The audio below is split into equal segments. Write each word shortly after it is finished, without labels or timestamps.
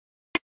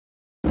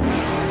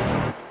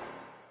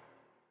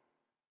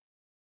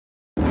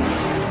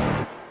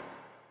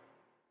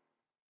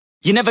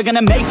You're never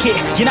gonna make it,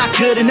 you're not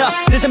good enough.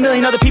 There's a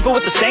million other people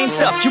with the same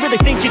stuff. You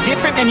really think you're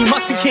different? Man, you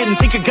must be kidding.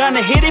 Think you're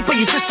gonna hit it, but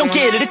you just don't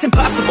get it. It's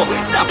impossible,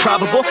 it's not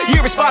probable,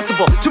 you're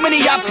irresponsible. Too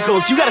many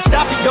obstacles, you gotta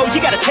stop it, yo.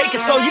 You gotta take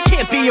it slow, you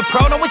can't be a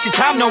pro. Don't waste your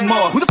time no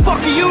more. Who the fuck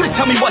are you to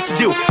tell me what to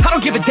do? I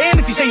don't give a damn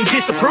if you say you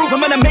disapprove.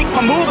 I'm gonna make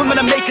my move, I'm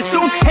gonna make it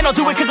soon. And I'll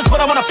do it cause it's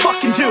what I wanna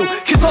fucking do.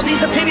 Cause all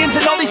these opinions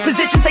and all these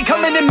positions, they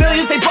come in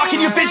millions, they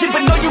blocking your vision.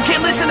 But no, you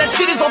can't listen, that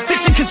shit is all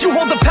fiction. Cause you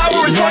hold the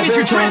power as long as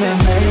you're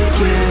dreaming.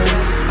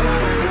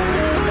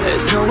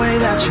 There's no way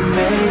that you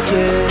make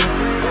it.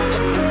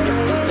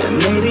 And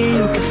maybe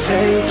you can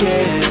fake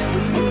it,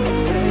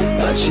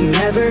 but you're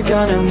never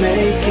gonna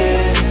make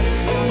it.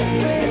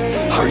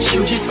 Are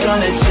you just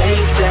gonna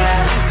take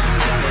that?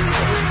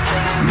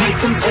 Make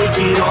them take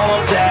it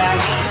all back.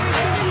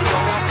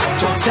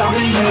 Don't tell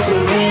me you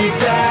believe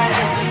that.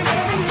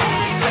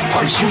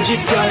 Are you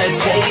just gonna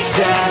take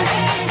that?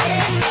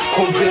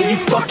 Or will you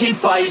fucking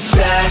fight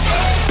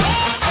back?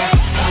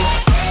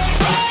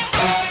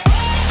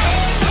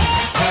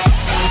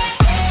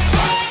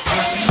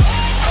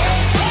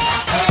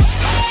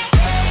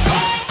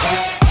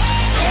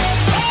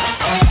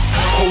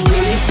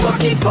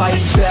 Fight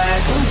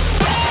back.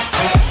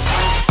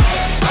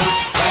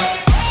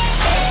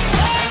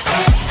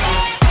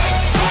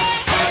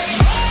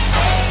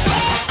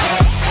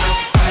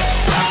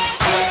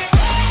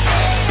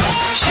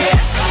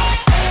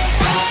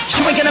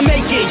 You ain't gonna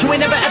make it, you ain't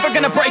never ever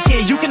gonna break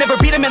it. You can never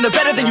beat them and they're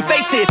better than you,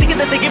 face it. Thinking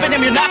that they give a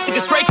damn, you're not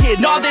thinking straight, kid.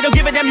 No, they don't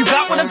give a damn, you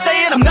got what I'm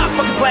saying? I'm not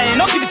fucking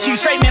playing, I'll give it to you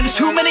straight, man. There's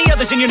too many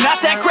others and you're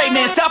not that great,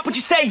 man. Stop what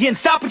you're saying,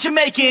 stop what you're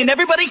making.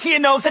 Everybody here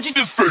knows that you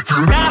just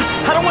faking. Nah,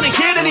 I don't wanna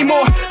hear it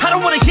anymore, I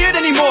don't wanna hear it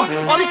anymore.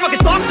 All these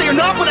fucking thoughts, they are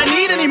not what I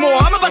need anymore.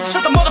 I'm about to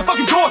shut the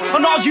motherfucking door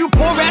on all you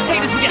poor ass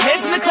haters with your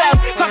heads in the clouds,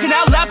 talking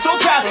out loud so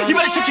proud. You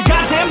better shut your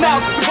goddamn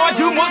mouth before I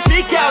do more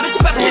speak out. It's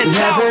about to head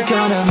south. Never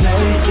gonna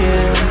make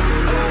it.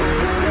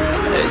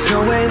 There's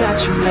no way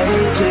that you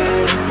make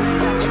it.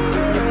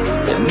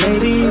 And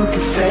maybe you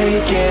can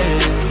fake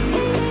it,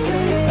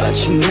 but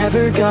you're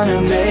never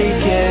gonna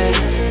make it.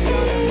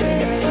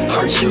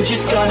 Are you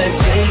just gonna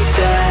take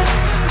that?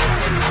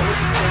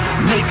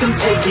 Make them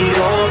take it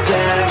all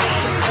back.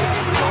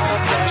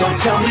 Don't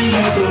tell me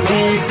you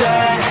believe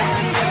that.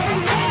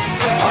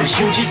 Are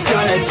you just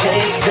gonna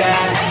take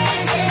that?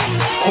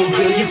 Or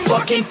will you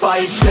fucking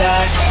fight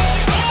back?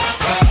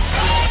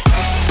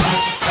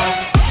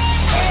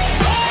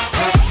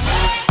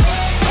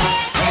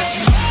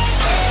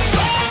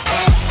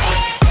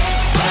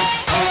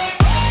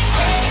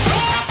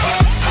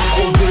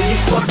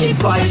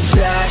 Fight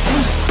back.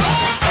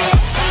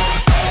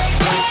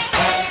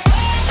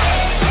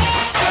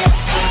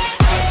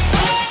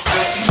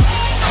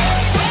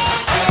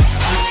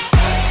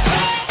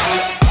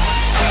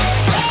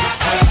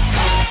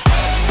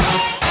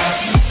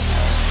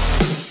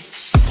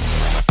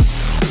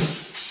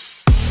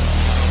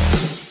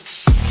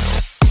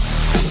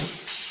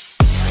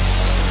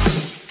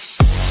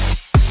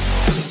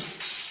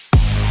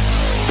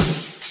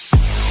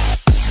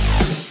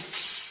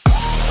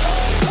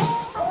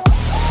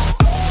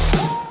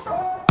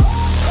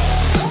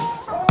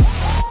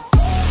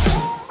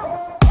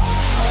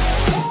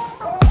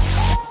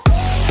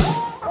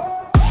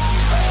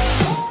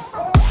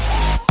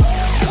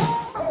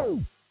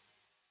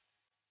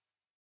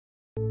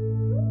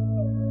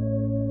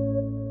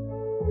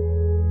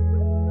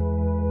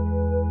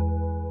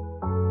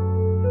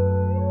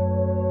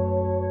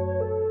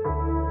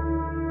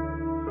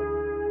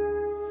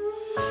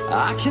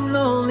 I can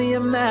only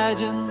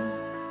imagine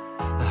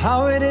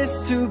how it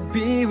is to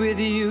be with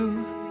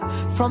you.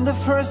 From the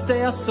first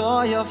day I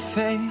saw your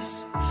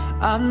face,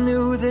 I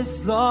knew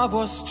this love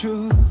was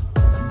true.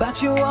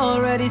 But you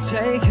already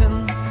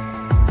taken,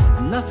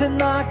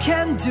 nothing I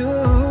can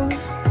do.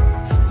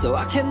 So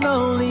I can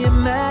only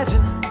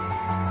imagine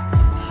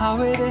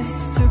how it is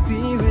to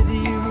be with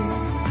you.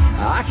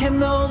 I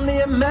can only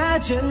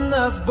imagine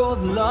us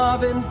both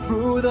loving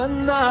through the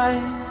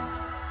night.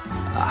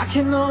 I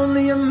can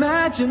only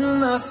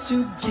imagine us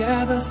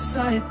together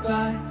side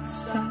by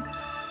side.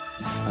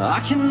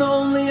 I can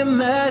only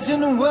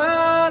imagine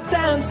we're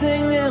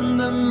dancing in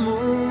the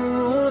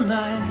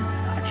moonlight.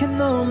 I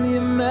can only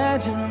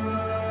imagine,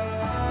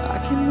 I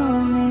can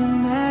only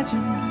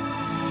imagine.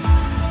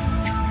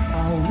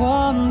 I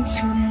want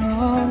to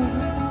know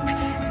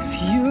if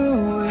you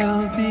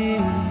will be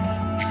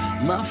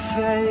my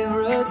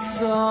favorite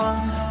song,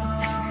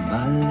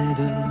 my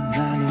little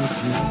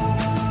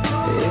melody.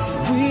 If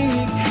we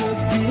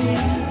could be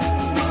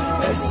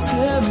a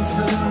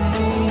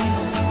symphony,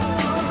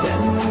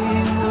 then we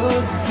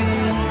would be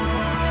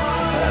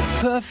a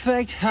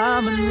perfect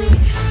harmony.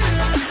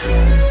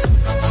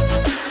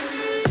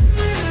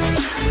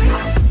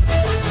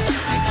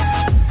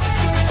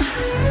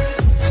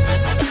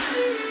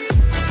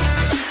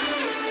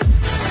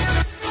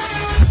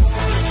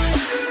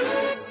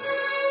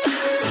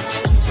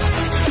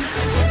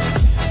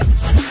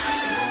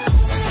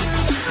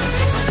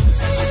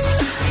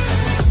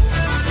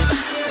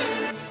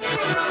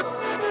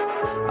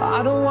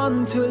 I don't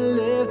want to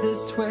live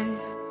this way.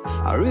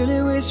 I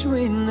really wish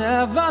we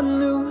never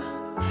knew.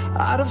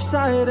 Out of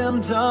sight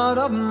and out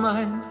of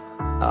mind,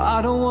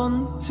 I don't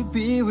want to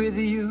be with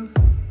you.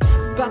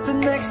 But the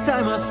next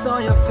time I saw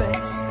your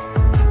face,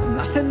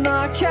 nothing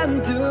I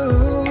can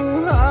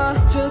do. I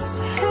just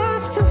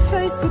have to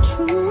face the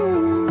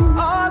truth.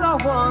 All I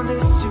want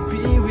is to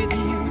be with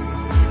you.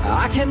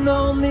 I can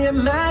only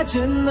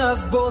imagine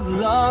us both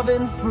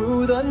loving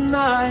through the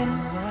night.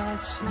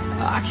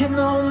 I can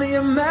only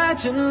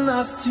imagine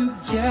us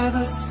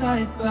together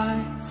side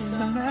by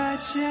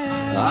side.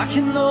 I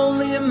can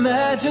only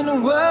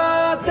imagine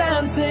we're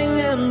dancing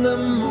in the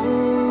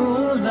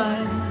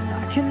moonlight.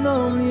 I can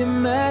only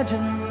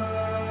imagine.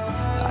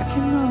 I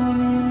can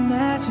only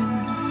imagine.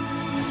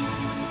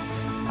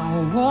 I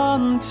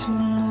want to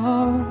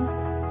know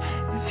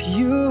if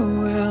you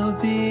will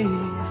be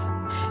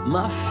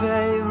my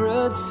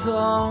favorite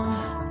song,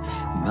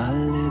 my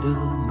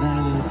little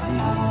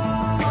melody.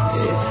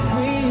 If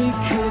we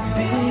could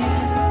be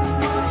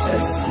a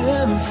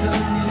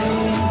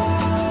symphony,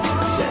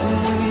 then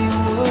we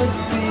would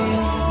be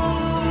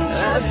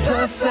a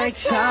perfect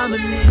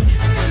harmony.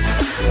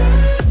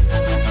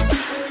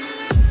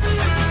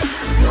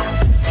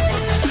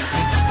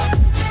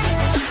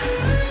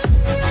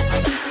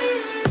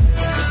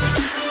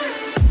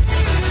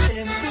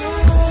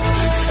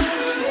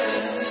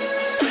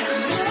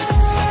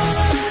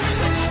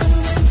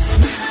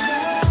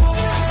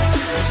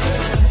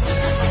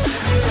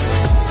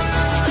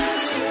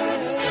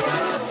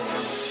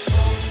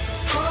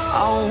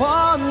 I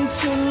want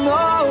to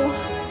know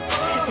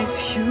if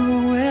you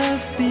will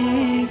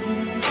be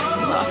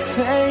my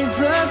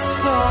favorite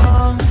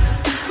song,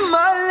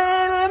 my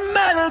little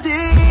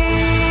melody.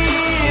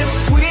 If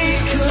we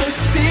could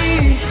be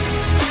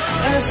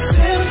a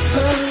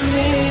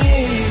symphony,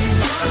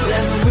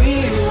 then we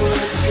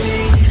would be.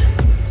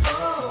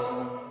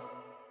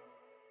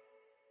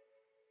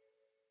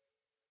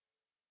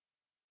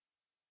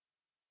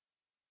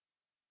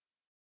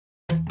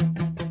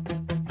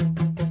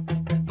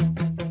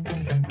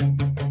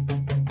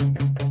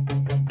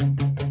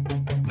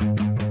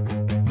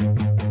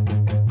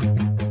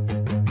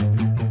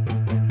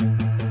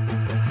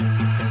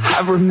 I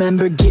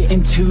remember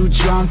getting too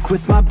drunk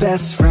with my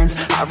best friends.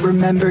 I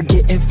remember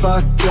getting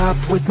fucked up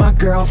with my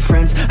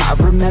girlfriends. I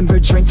remember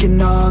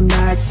drinking all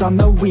nights on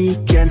the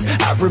weekends.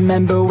 I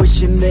remember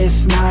wishing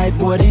this night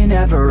wouldn't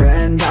ever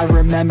end. I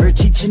remember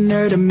teaching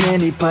her to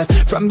mini, but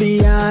from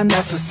beyond,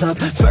 that's what's up.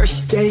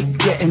 First date,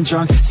 getting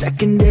drunk.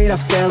 Second date, I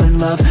fell in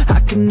love. I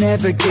could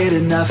never get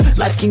enough.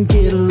 Life can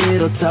get a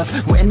little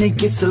tough when it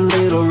gets a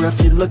little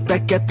rough. You look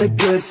back at the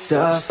good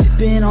stuff.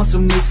 Sipping on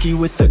some whiskey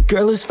with a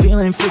girl who's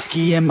feeling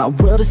frisky, and my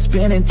world is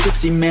spinning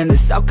tipsy. Man,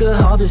 this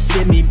alcohol just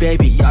hit me,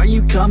 baby. Are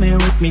you coming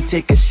with me?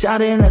 Take a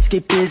shot and let's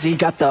get busy.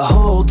 Got the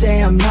whole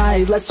damn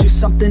night, let's do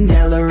something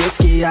hella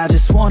risky. I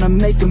just wanna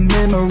make a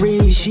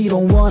memory. She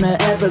don't wanna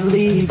ever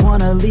leave,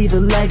 wanna leave a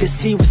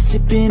legacy. We're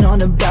sipping on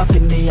the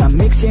balcony, I'm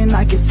mixing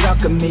like it's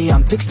alchemy.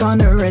 I'm fixed on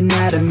her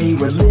anatomy.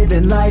 We're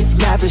living life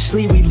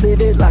lavishly, we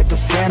live it like a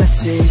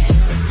fantasy.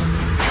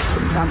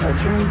 Sometimes I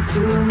drink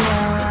too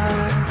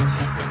much,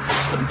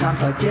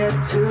 sometimes I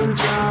get too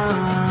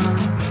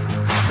drunk,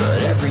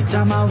 but every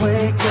time I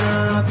wake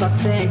up, I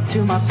think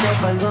to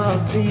myself, I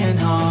love being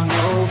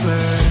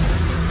hungover.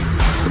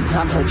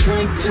 Sometimes I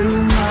drink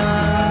too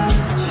much,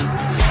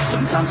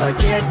 sometimes I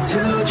get too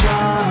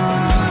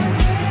drunk,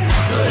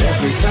 but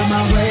every time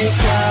I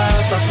wake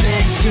up, I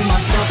think to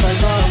myself, I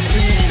love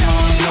being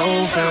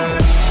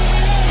hungover.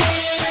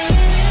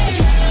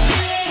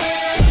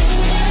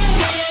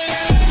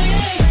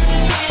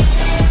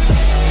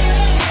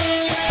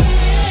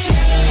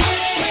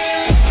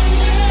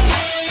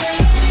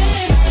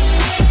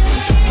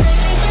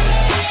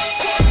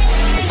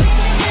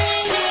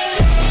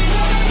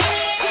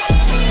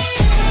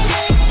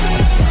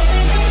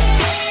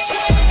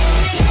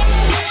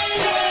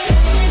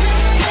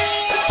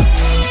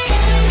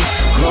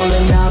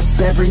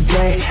 Every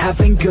day,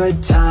 having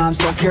good times,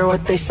 don't care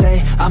what they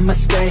say, I'ma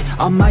stay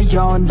on my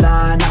own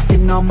line. I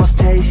can almost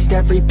taste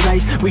every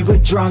place we were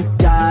drunk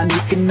dine.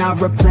 You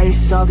cannot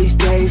replace all these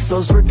days,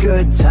 those were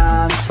good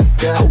times.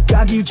 Oh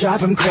God, you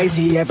drive them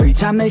crazy every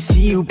time they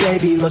see you,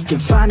 baby. Looking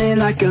fine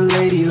and like a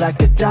lady, like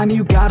a dime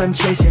you got them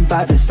chasing.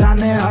 By design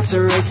their hearts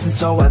are racing,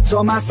 so I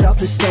told myself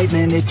the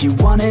statement: if you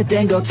want it,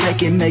 then go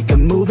take it, make a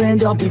move and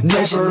don't be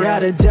patient. Never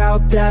had a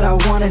doubt that I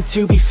wanted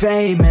to be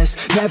famous.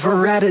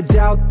 Never had a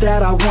doubt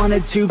that I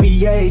wanted to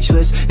be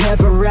ageless.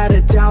 Never had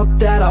a doubt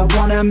that I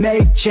wanna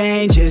make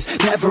changes.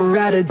 Never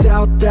had a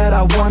doubt that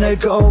I wanna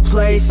go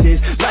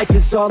places. Life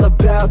is all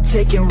about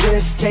taking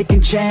risks,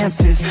 taking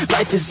chances.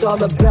 Life is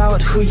all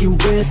about who you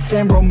with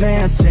and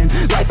romancing.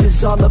 Life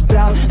is all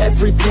about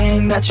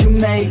everything that you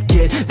make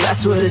it.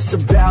 That's what it's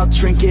about.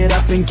 Drink it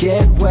up and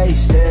get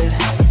wasted.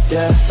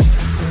 Yeah.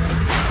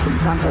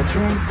 Sometimes I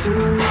drink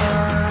too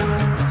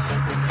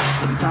much,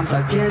 sometimes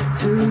I get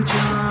too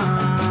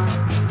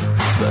drunk,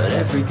 but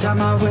every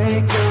time I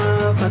wake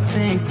up, I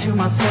think to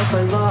myself,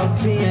 I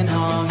love being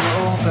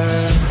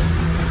hungover.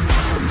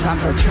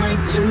 Sometimes I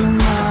drink too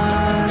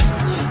much,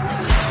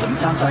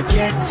 Sometimes I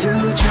get too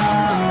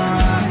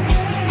drunk,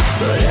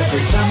 but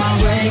every time I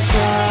wake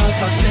up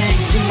I think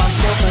to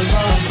myself I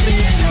love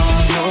being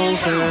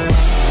hungover.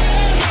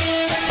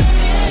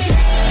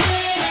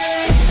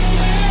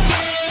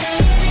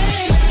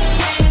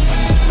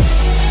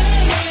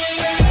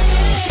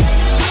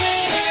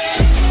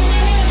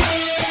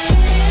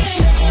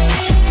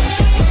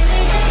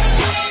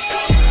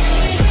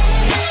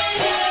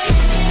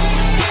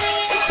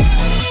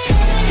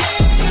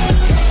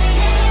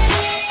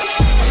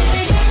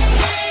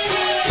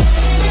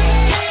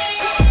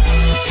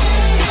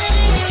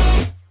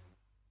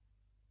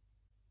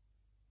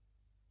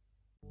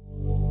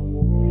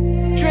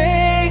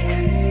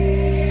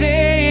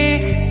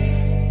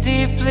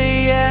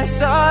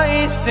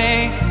 I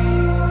sink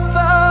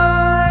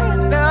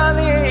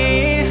finally,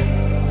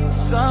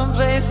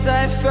 someplace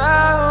I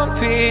found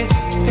peace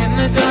in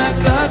the dark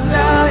of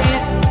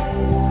night.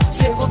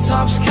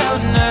 Tabletops,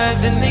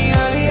 counters in the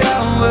early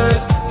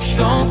hours,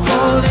 stone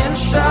cold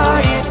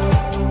inside,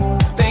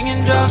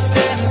 banging drops,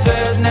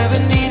 dancers, never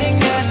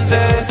needing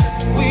answers.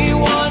 We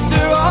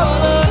wander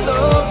all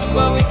alone,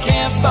 but we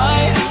can't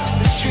find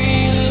the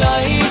street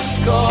lights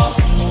go.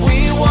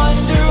 We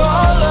wander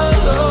all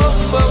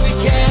alone, but we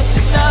can't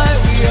deny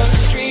we are the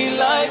street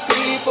light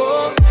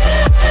people.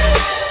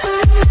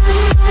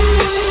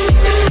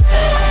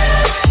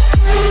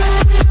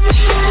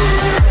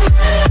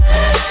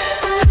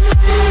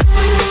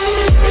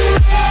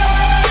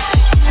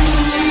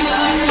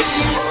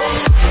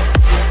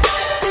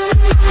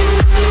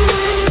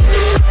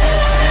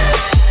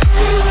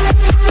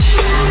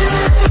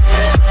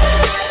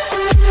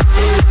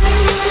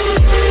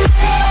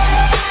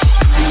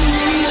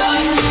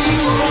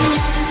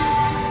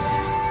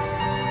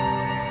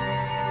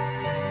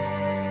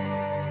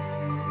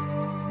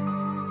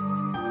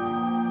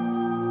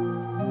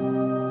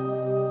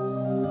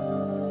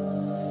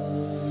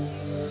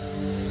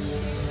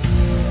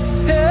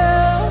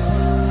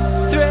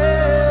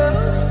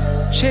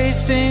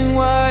 Chasing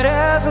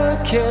whatever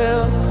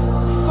kills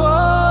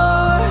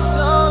for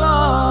so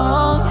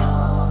long,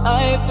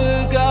 I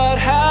forgot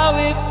how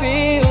it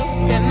feels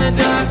in the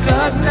dark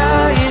of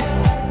night.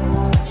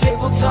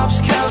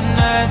 Tabletops,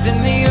 counters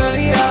in the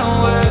early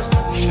hours,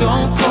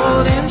 stone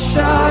cold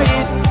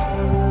inside,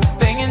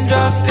 banging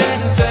drops,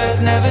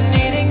 dancers, never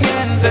needing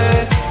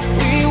answers.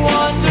 We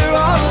wander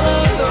all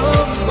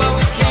alone, but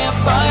we can't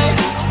find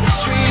the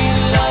street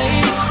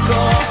lights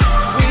go.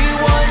 We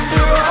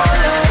wander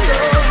all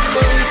alone,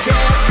 but we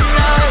can't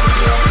deny we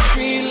are the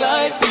street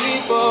light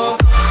people.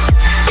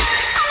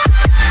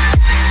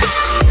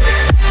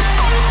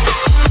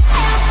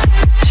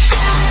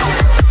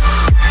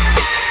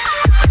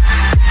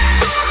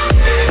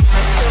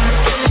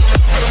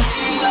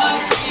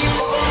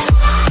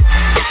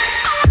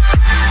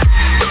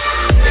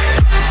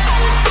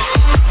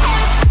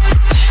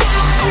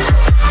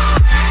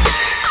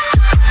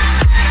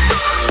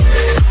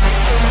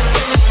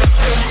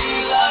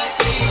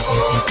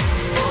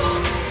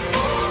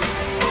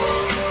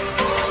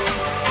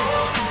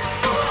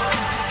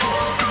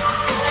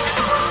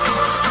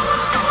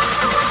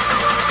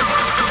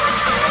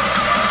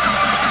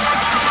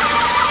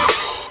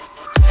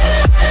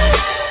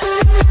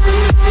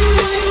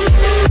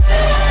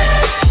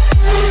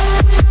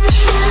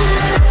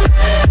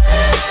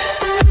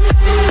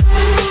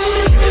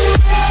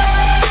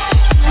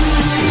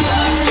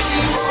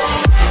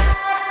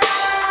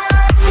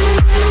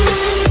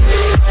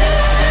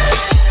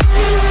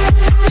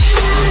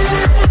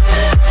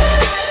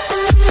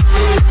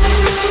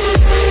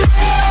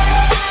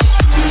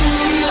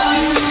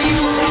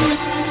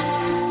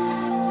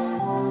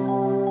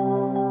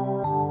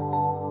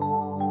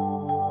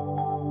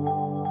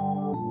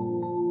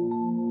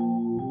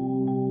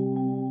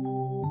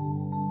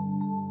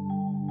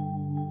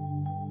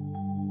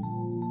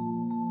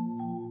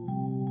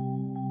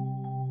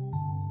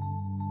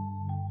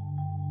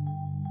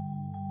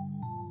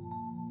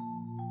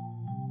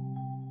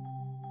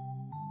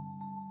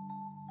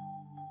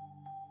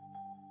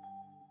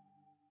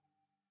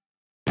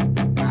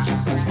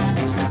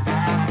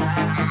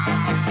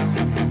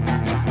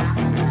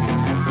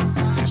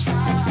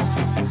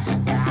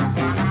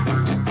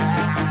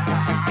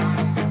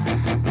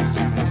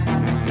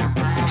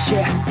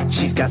 Yeah,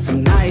 she's got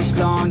some nice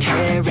long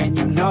hair, and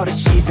you know that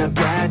she's a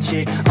bad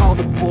chick. All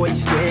the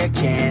boys stare,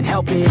 can't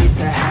help it, it's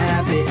a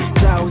habit.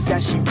 Clothes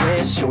that she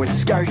wears, short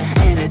skirt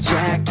and a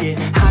jacket.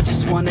 I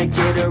just wanna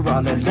get her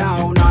all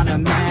alone on a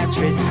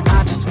mattress.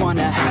 I just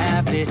wanna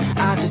have it,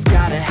 I just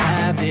gotta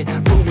have it.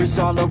 Rumors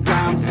all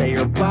around say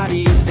her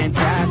body is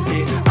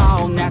fantastic,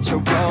 all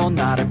natural,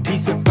 not a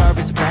piece of fur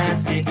is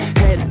plastic.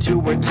 Head to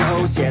her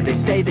toes, yeah, they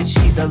say that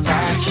she's a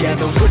latch. Yeah,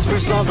 the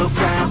whispers all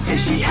around say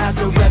she has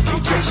a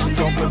reputation.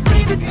 Don't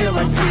believe it till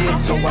I see it,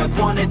 so I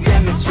want a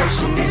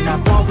demonstration. And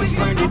I've always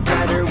learned it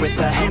better with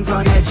a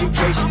hands-on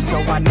education, so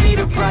I need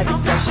a private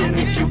session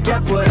if you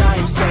get what I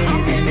am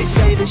saying. And they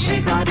say that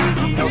she's not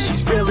easy, no,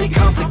 she's really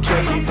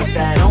complicated, but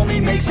that only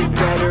makes it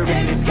better,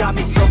 and it's got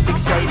me so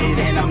fixated.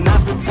 And I'm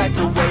not the type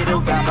to wait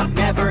around, I've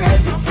never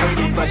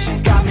hesitated, but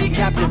she's got me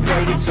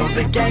captivated, so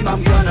the game,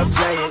 I'm gonna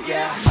play it,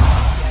 yeah.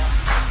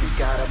 She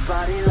got a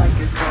body like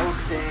a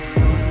coke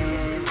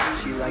thing.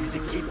 She likes to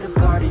keep the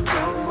party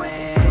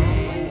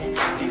going.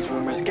 These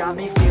rumors got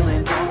me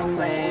feeling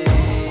lonely.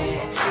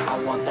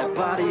 I want that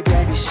body,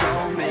 baby,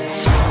 show me.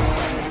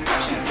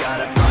 She's got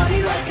a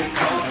body like a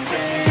coke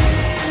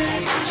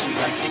thing. She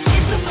likes to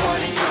keep the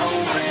party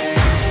going.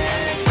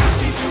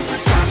 These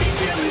rumors got me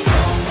feeling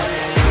lonely.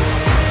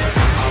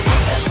 I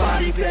want that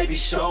body, baby,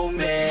 show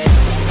me.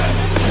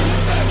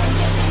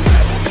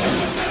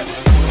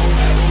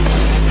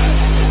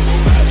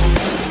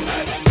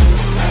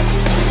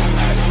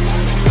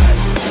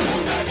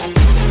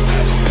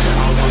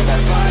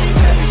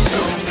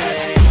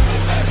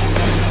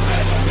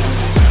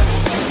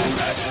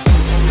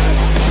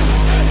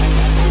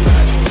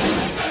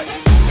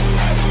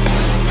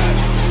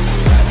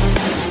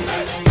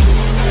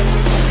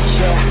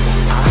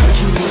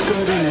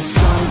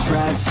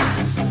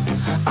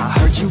 I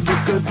heard you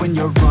look good when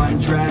you're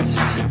undressed.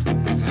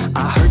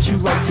 I heard you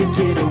like to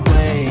get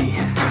away.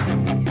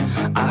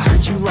 I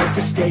heard you like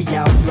to stay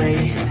out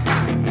late.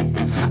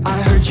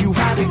 I heard you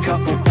had a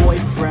couple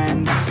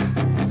boyfriends.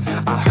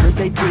 I heard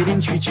they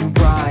didn't treat you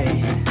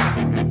right.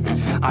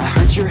 I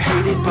heard you're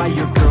hated by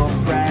your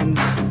girlfriends,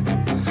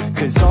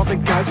 'cause all the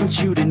guys want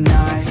you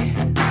tonight.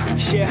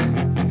 Yeah,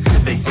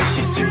 they say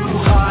she's too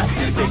hot,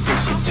 they say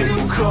she's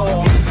too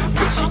cold.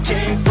 Where she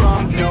came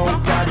from,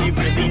 nobody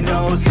really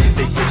knows.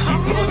 They say she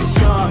looks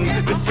young,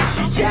 but say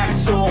she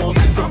acts old.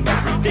 From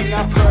everything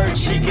I've heard,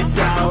 she gets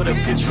out of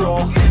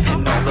control.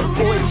 And all the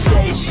boys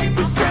say she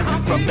was sent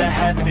from the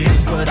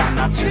heavens, but I'm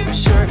not too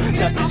sure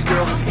that this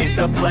girl is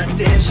a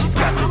blessing. She's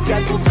got the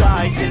devil's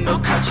eyes and they'll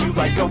cut you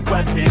like a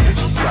weapon.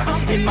 She's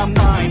stuck in my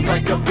mind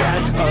like a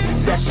bad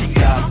obsession.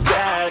 Got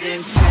bad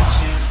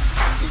intentions.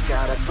 She's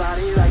got a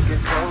body like a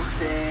coke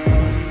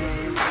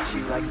thing. She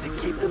likes to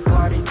keep the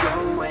party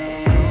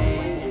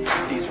going.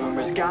 These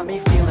rumors got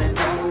me feeling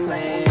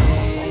lonely.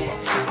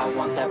 I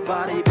want that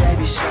body,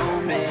 baby,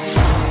 show me.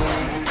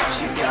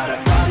 She's got a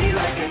body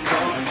like a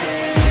coke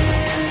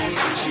thing.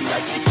 She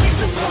likes to keep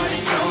the party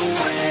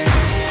going.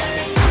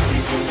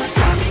 These rumors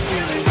got me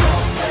feeling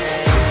lonely.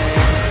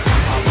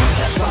 I want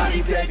that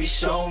body, baby,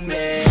 show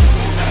me.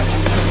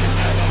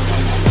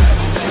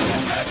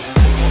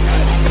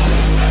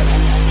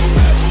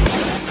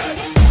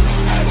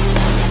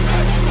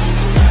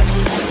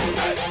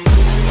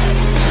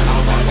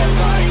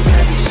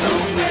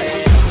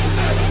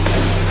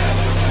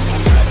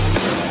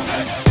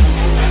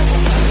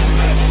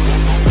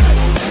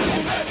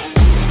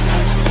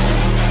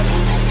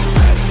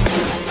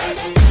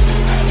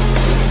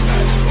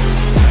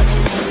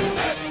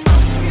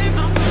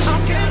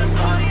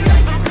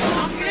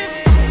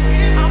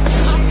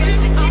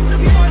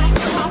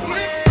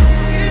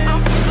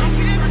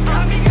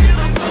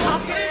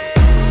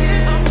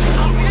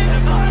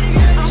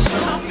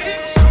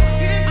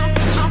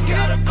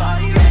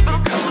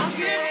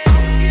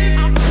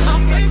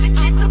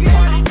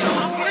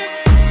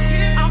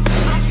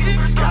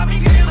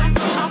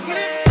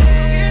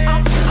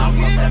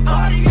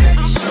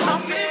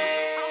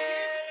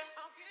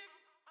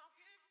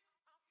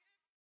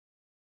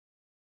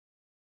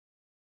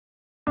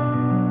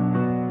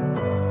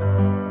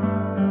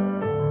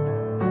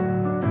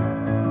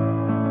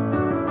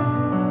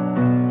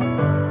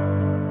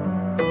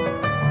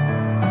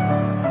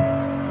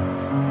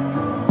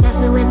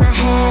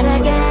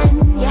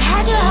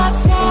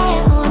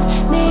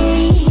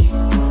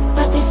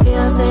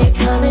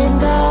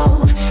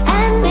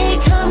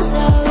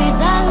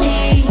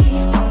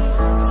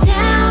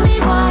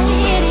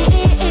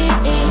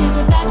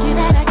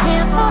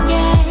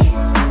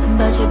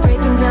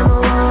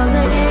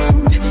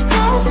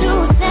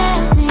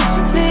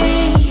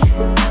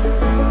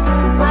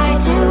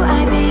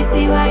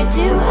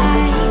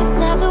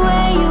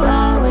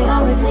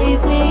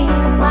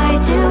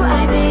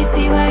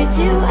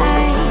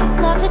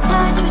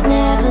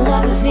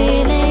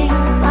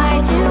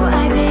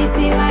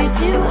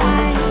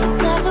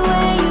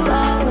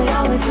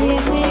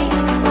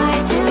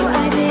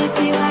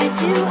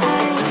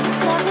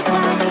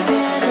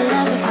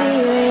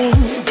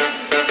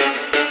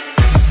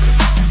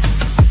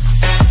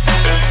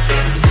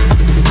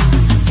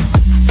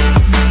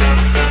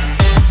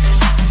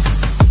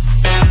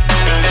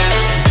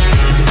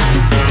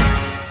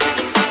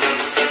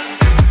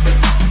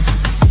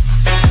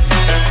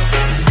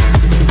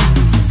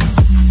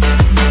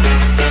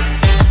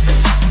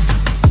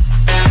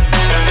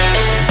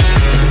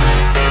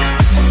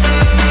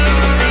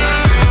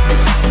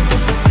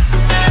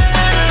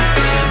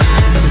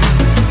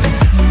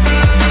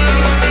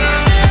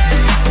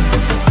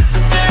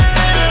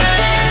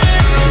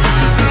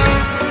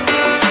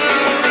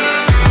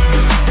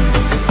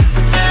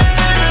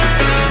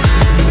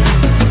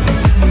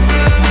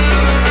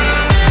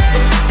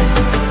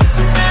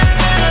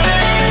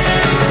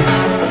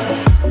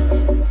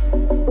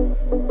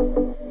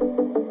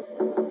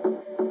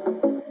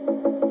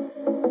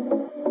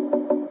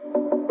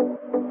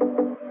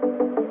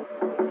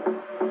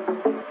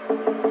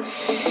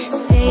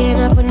 Staying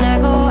up when I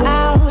go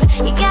out,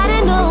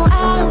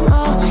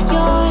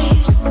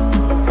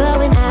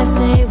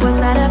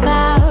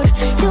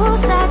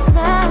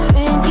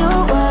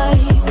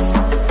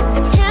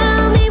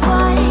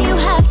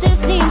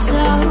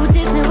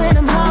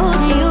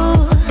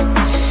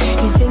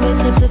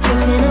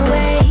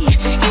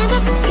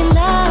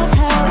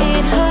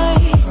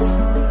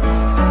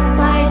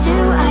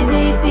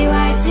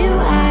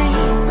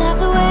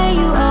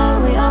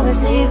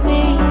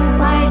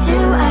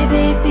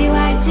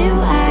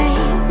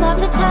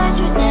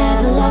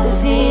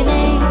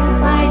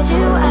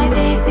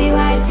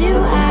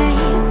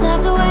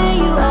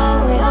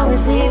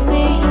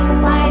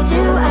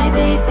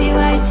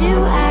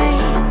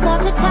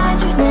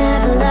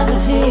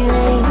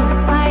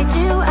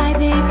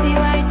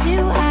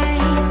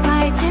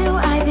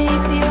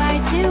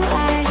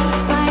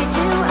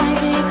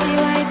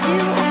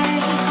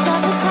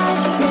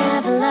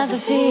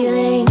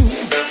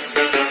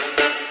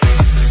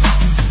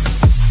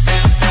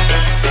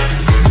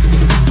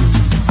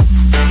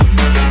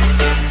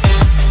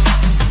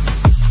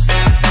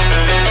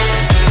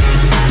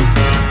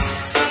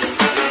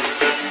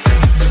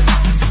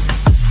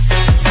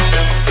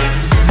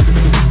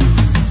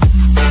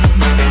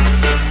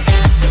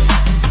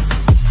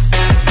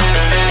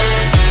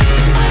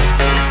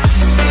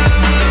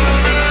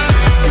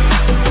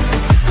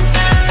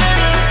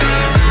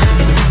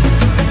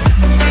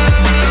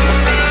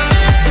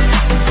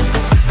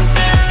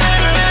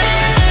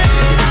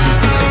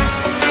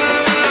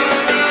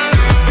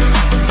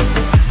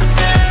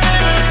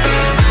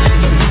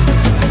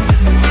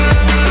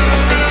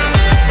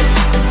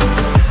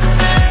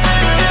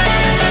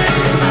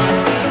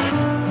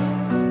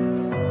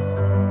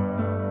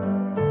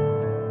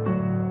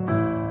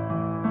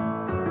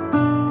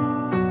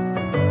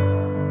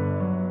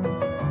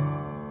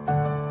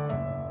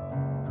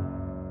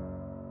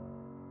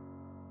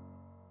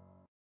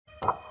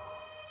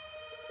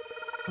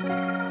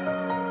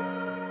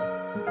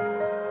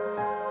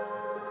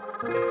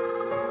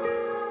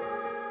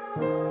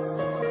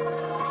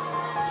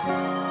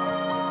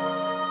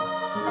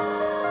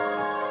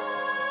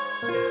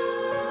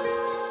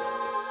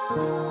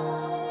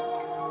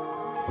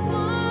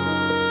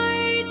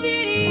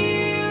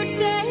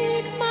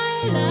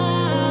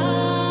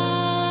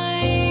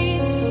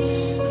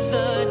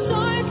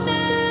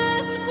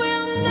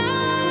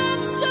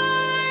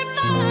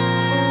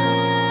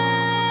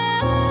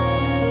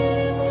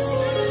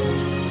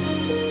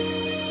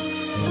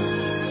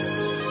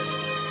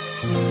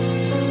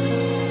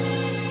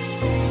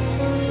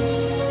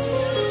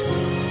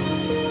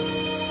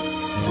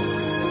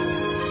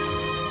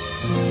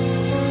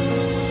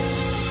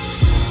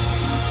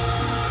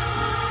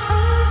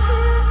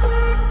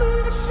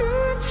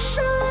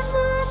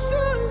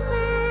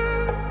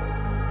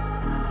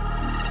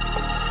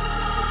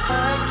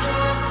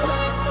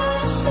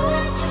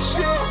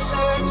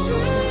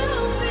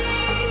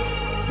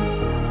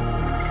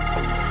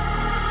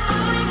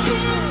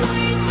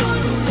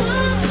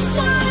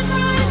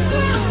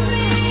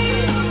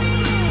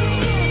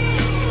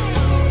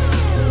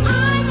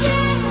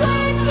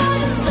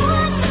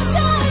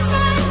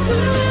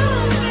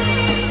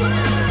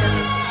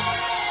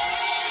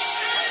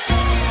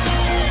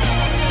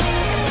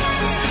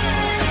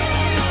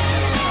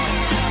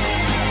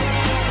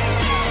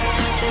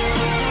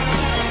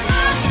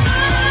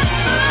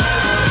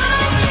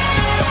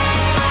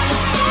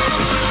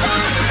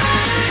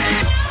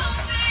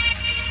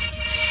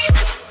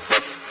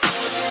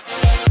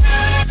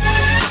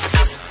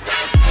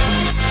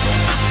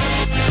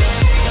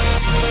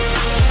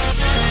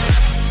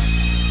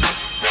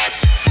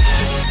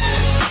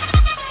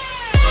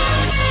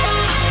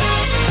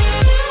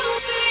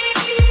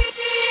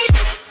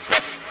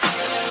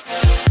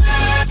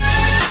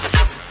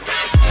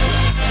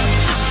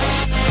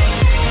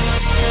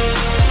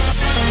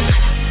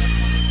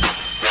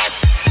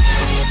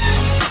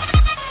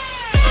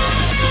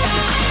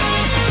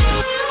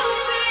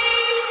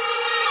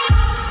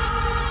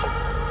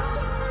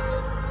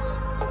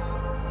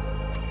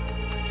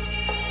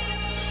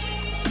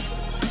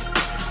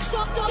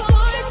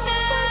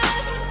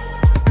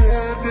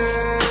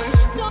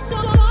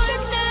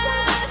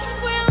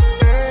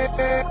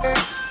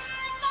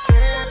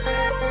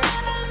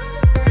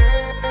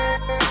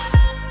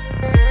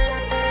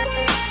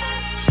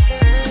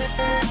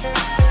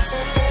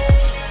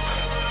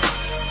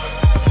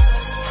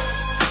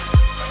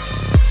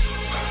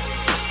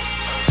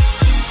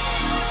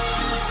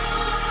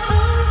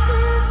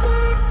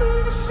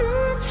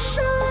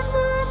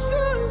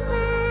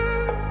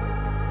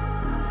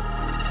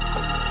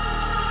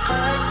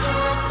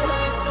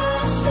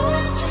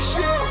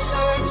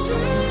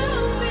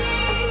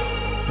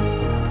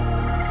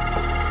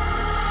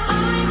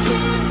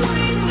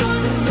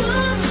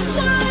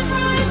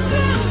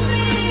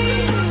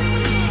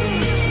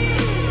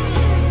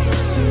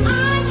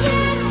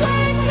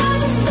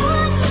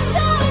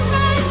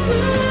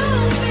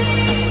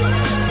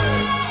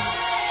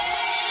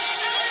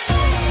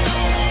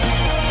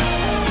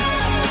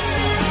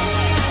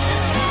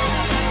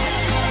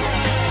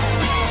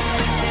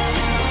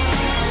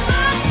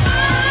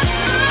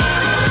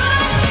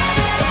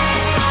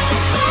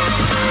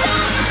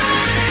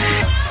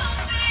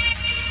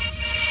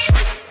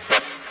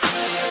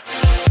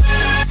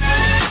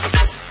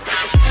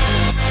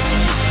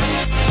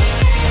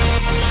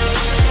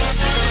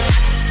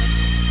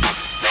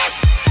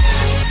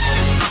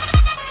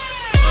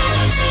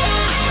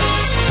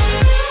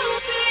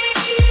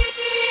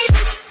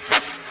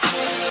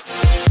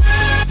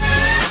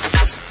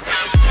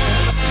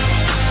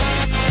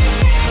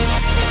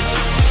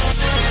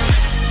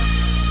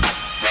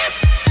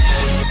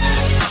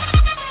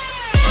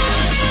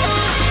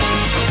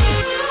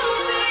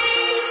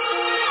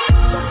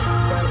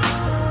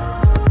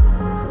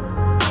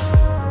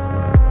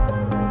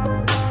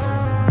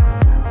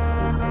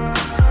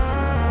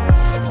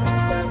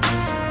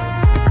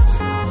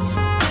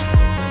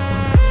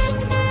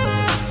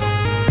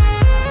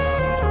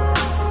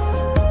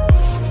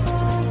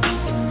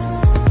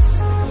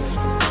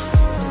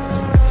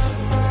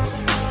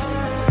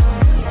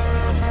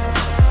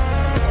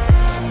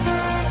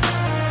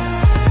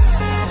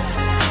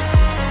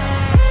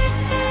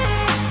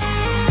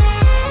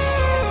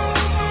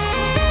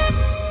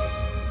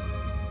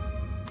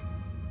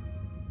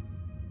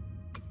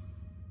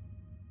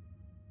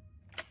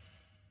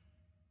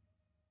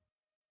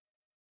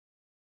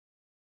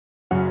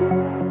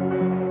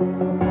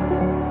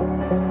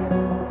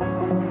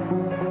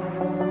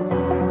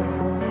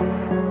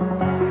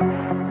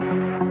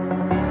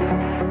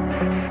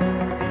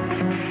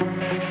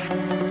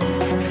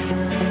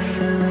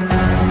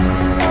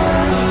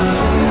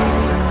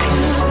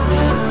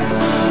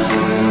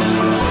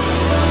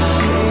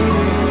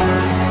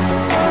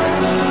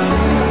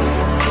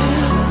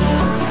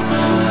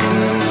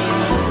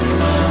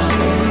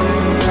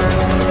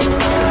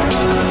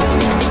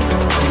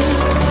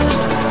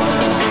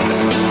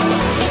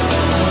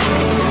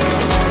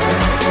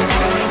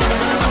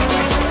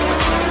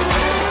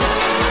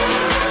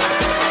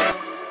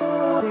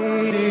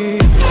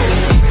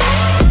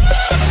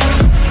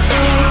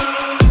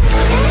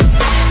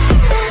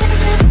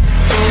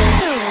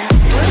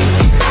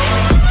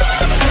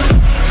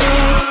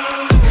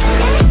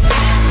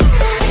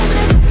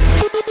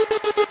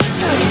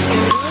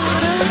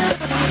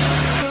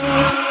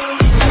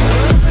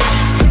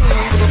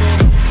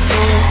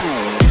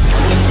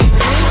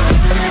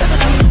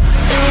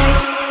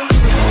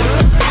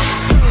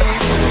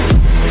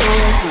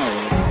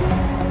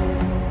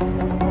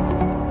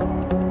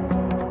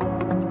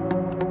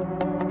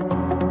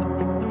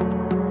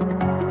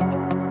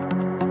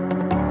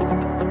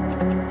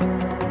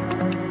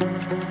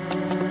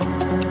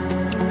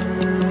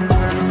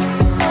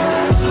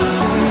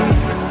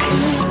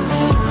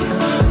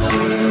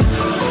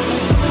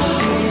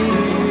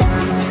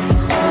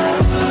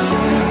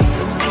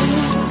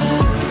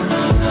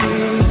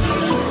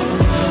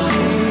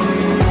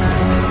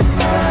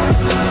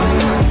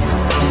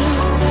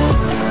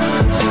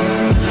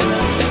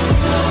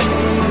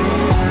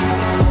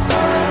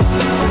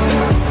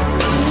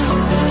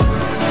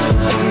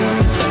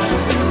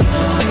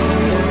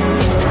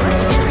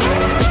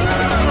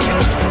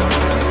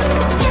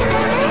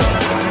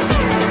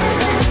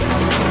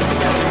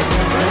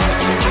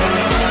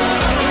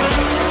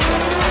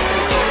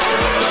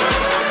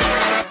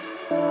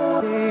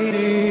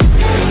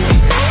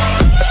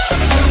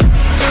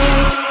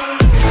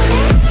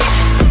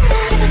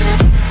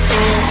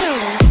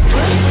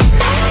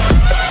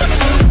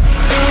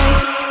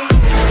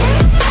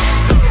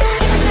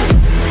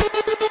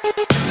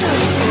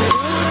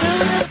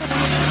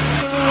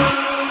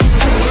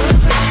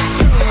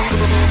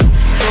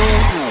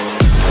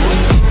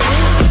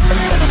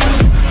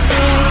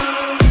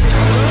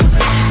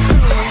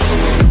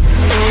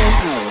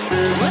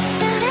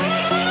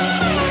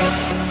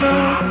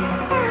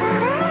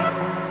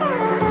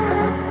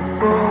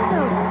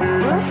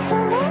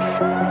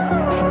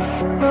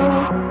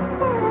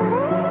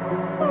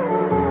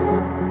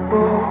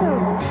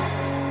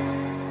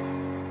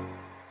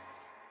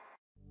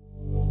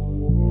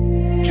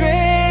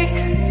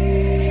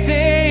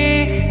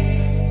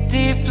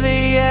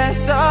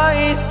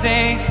 we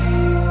sink.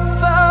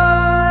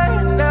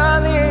 Finally,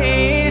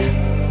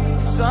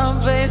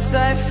 someplace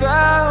I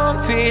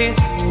found peace.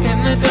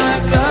 In the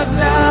dark of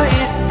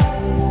night,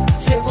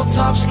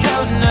 tabletops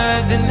counting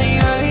hours in the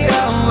early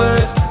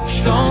hours.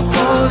 Stone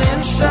cold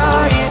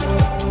inside,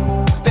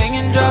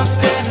 banging drops,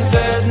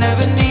 dancers,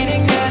 never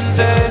needing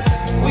answers.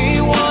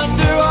 We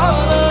wander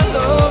all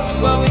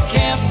alone, but we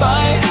can't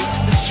find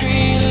the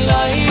street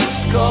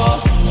lights go.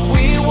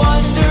 We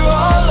wander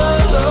all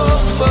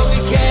alone, but we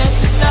can't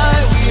deny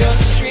we are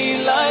the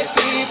street light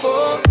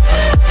people.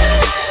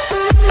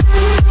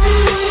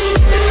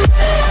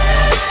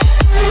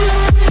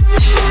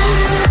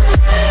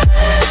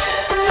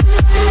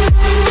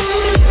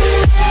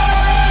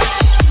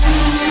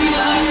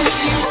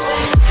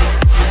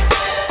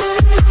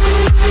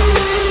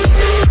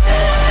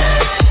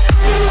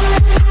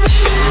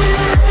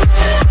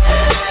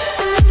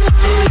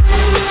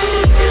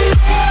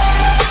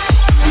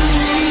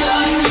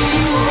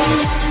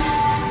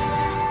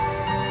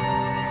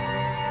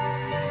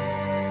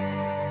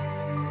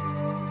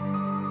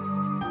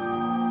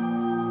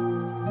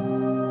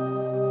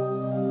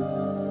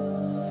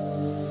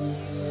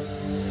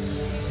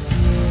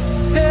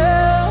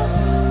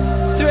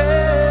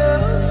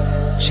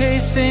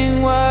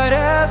 Chasing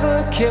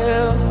whatever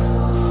kills.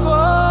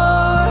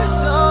 For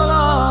so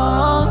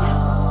long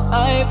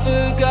I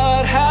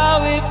forgot how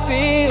it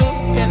feels.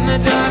 In the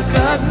dark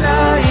of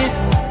night,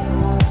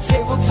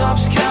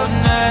 tabletops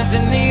counting hours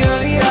in the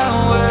early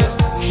hours.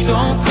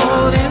 Stone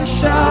cold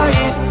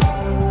inside,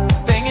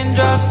 banging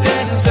drops,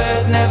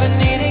 dancers, never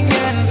needing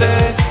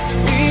answers.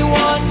 We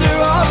wander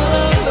all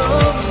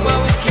alone, but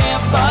we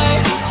can't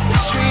find the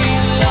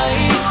street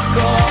lights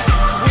go.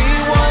 We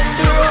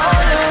wander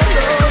all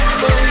alone,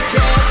 but we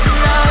can't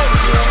deny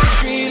we are the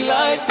street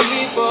light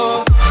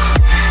people.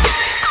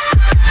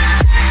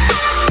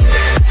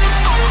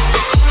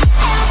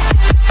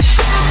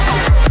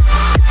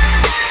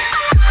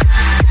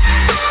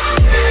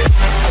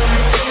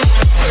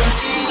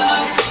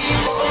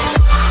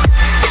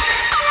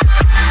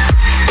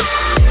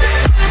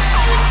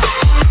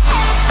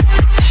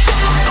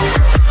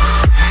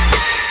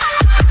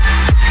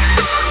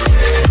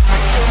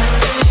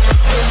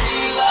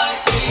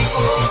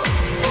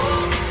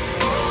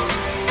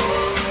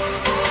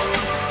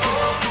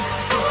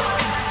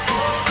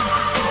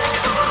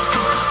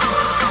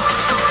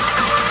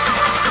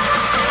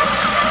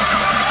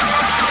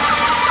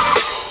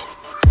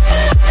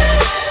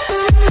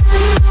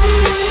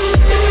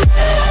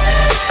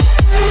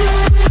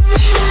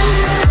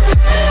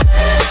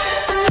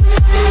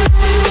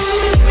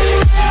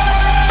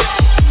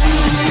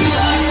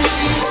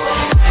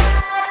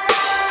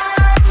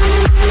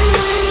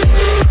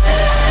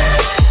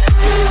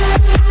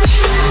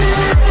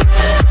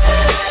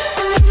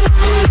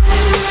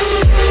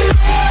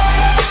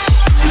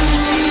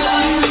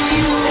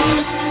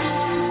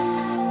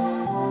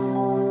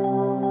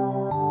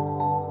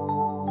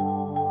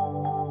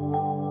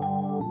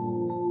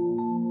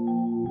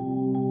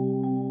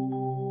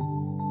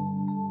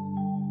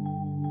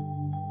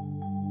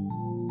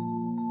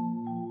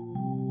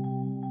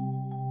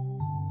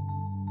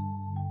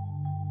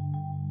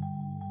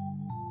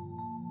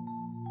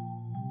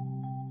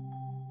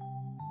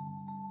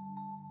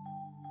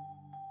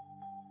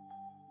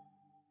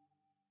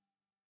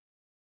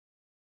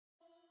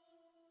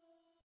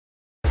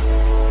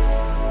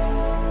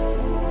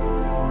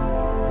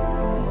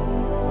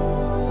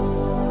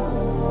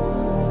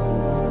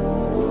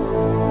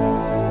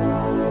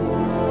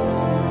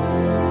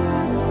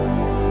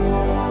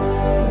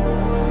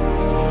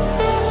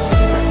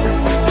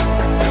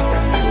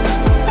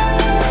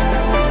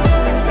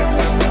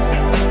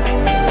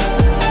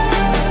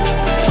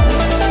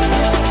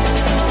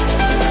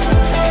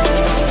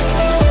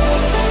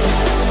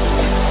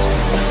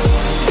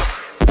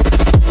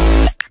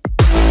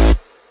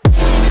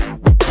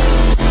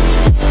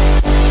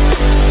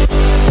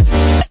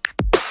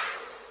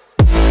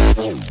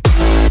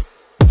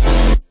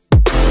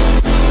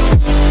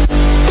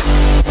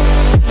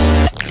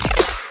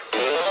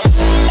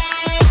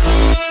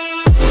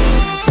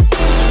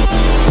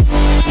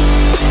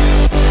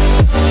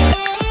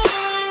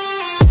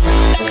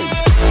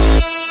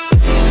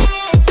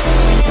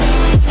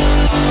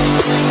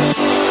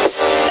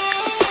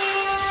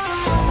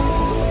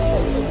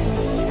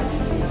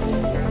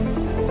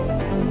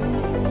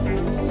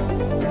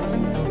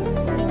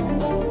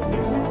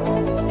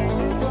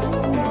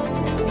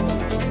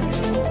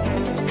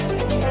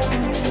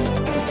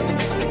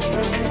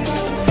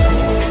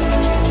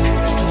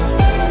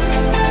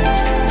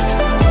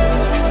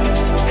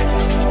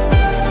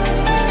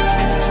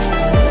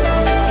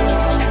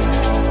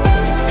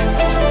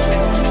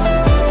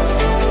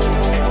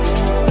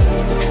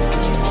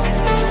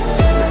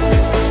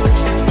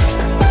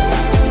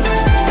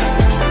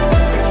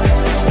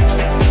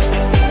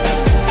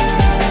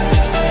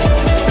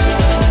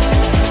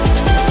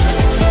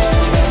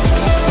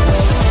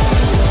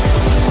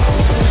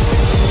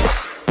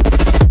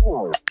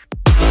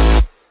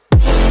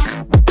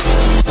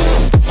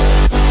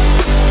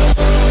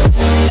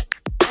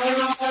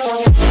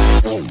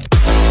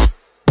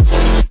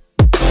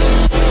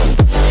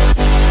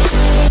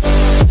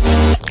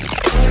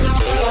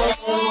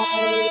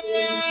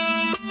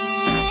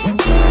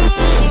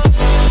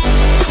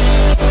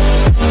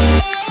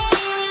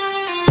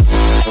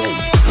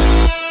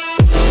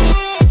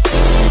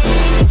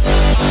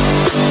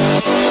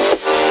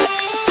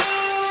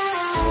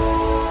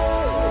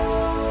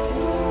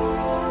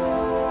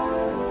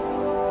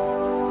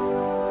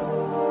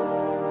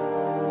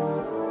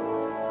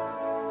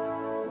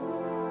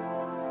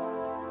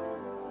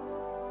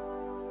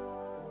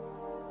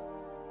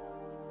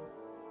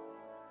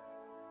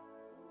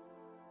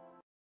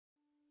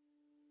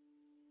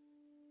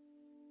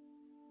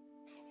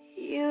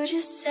 You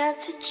just have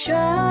to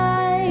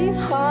try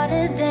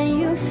harder than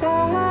you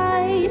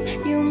fight.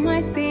 You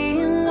might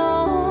be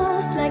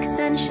lost like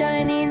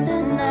sunshine in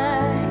the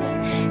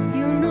night.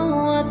 You know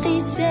what they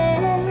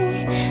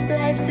say,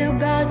 life's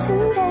about to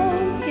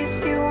end.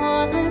 If you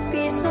wanna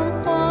be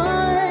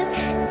someone,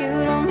 you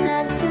don't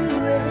have to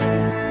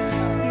wait.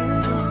 You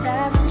just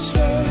have to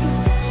shake.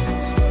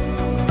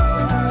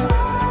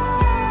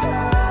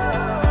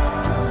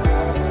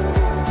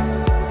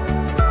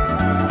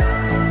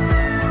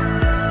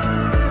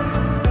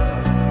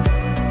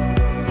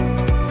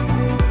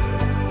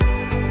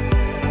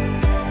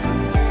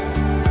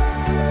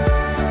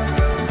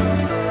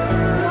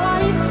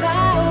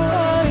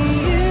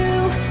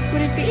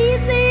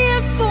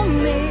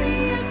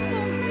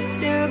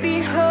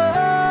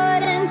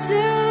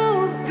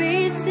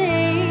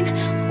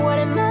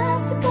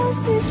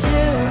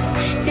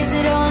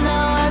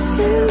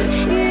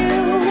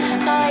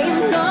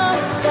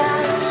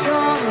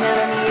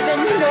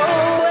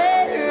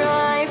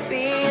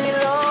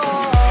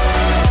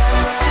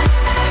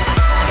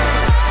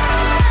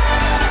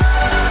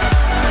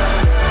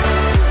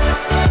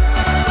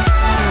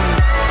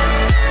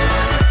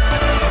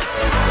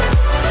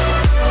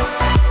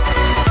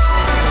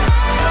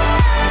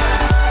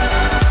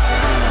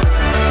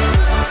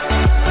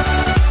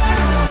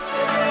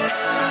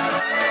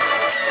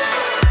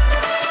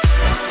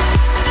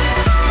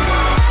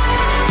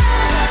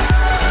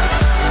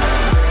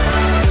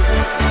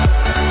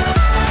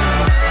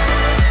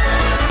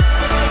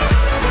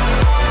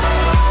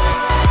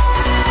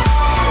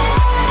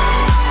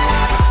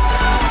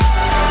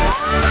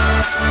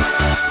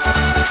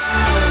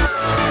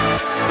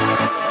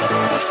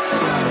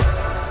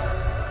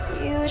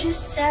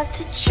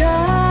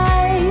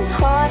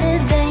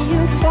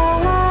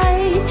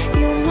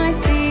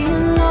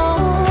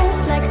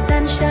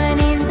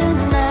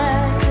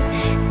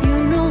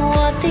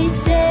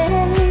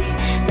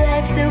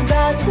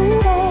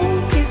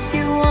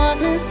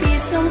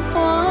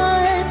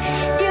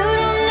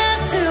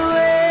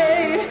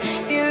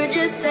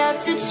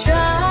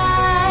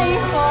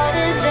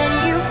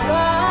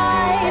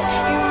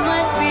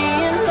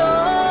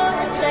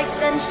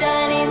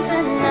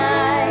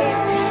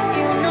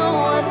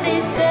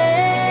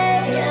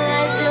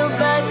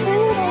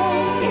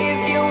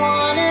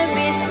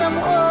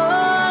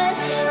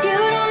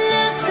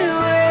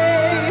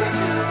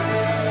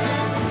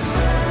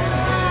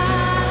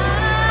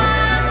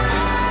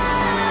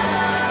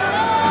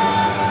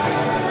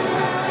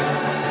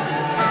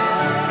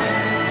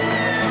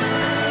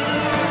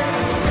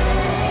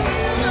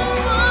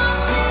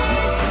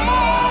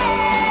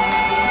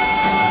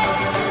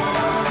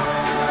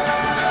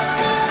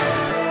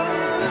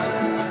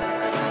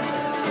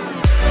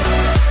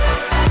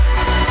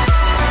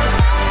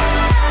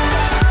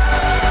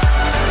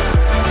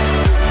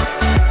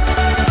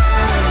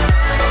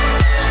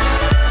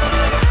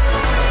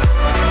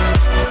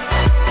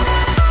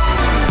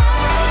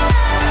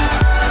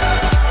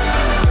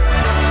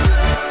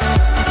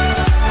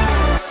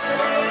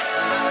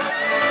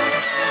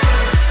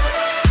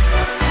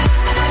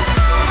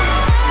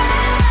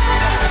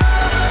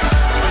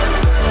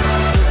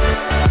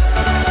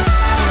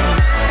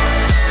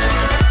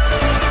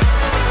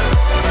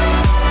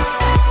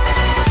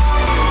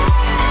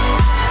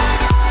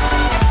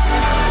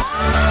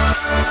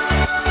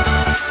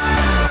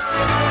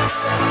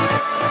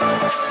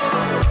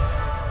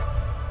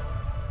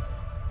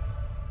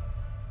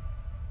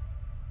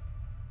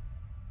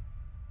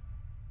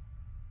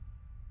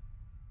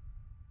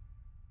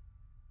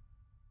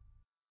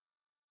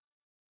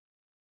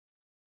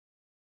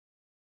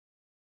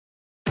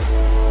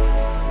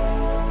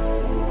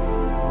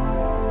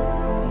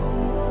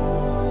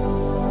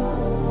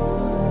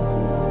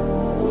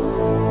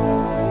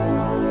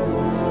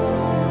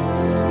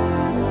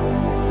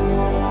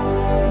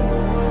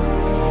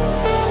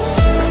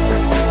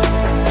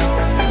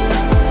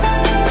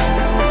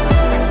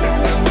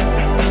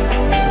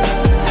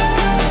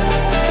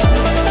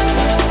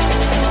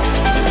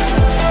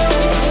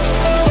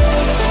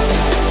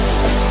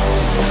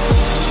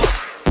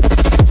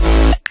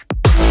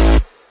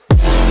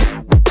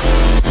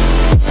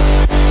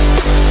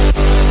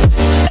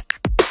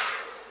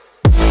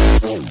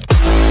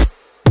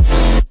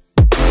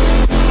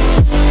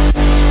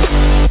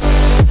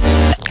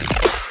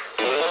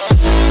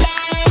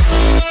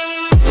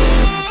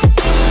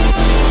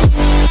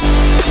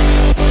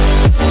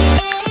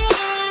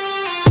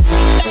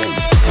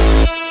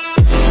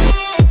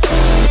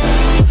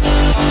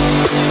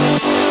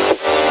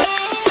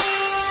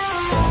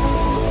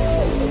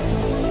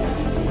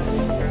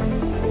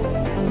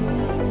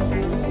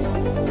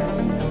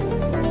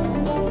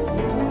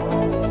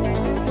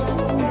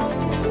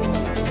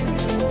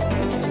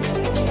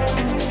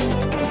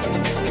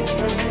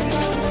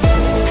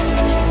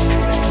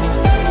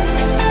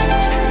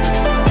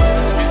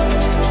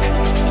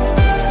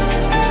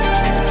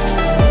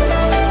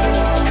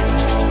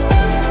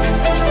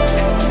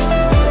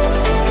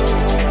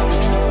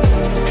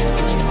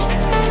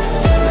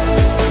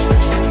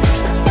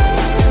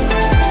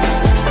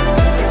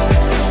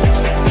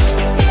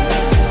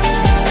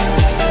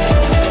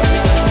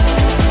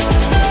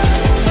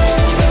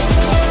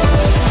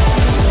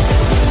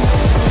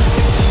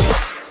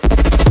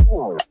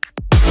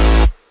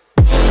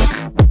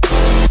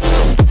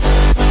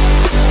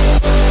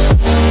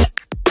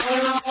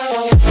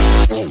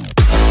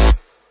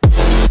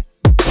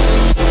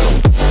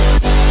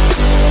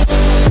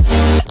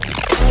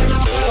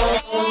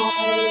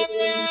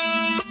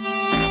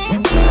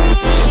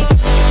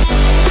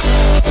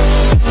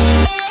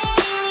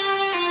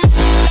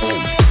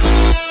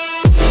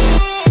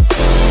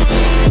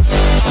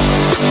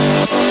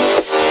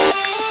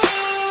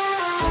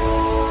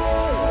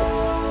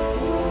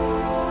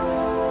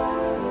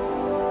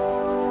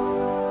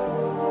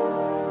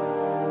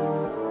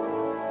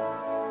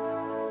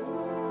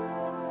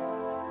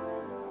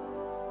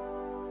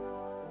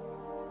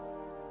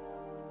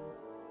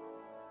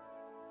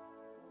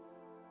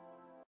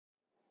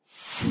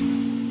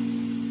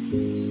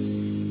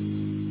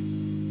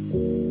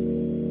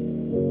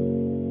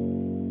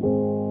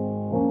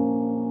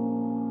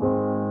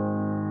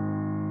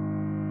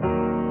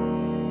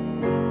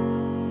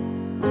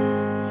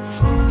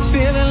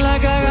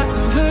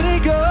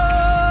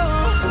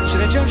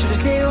 jump, should I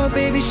stay, or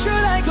baby, should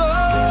I go?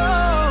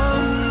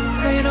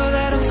 You know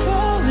that I'm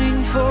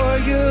falling for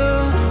you.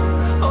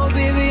 Oh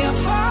baby, I'm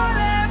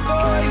falling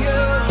for you.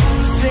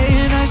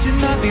 Saying I should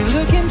not be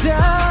looking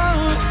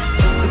down,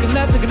 looking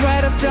left, looking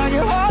right, up, down,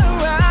 you're all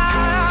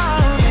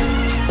around.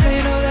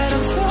 You know that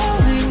I'm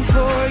falling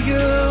for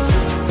you.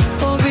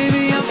 Oh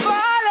baby, I'm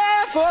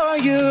falling for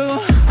you.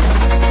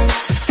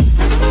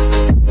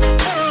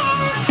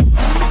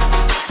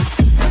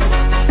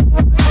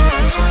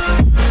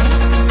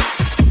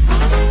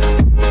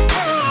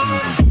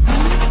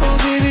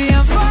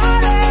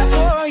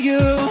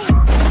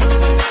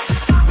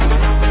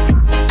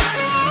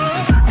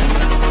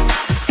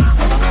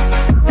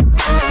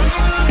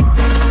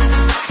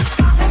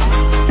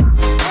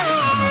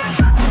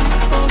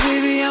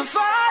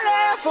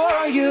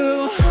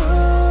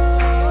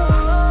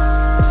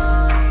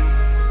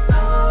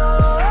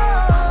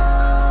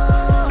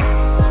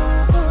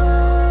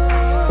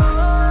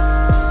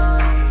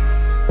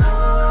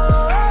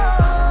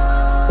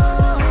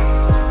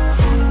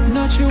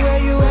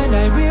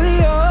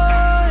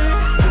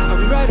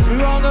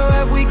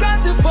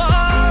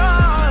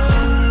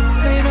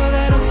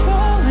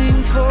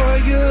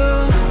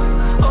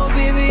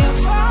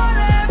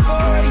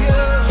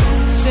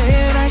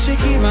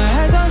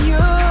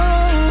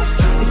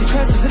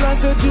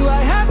 So do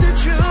I have to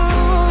choose?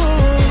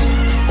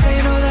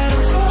 You know that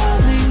I'm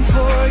falling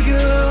for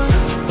you.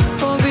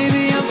 Oh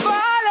baby, I'm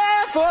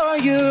falling for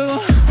you.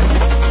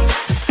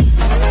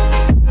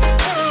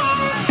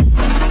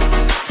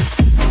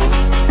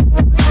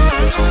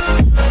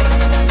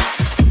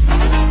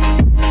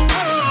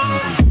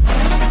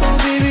 Oh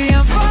baby,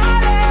 I'm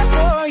falling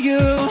for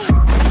you.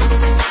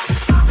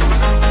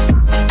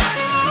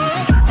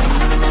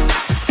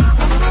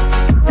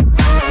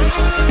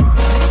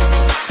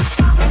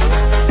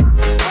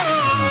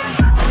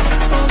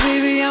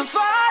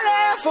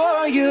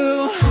 For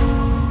you.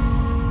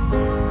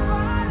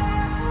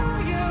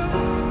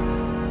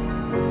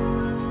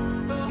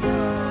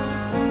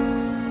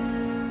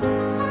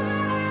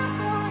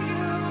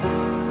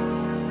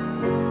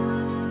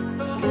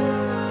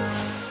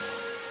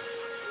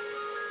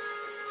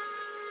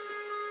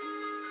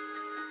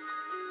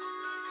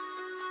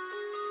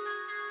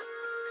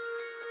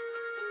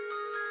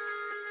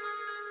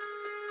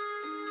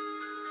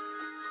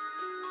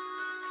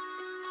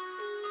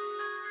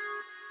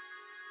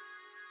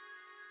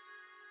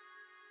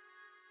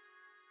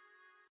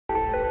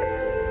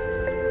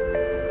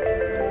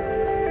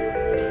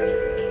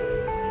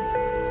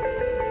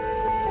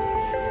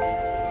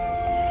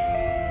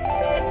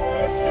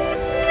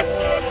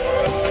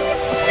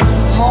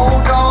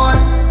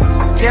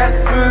 Get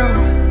through,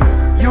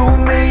 you'll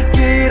make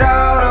it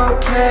out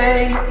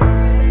okay.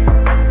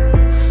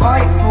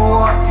 Fight for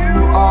what you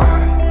are.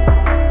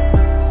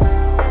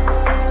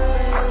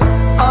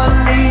 A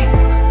leap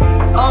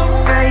of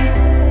faith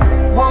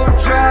won't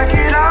drag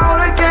it out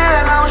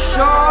again. I'll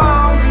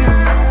show you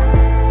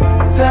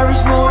there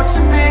is more to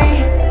me.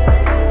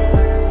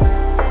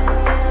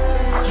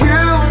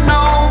 You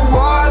know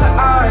what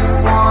I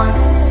want.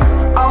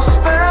 I'll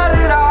spell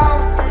it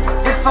out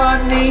if I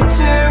need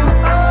to.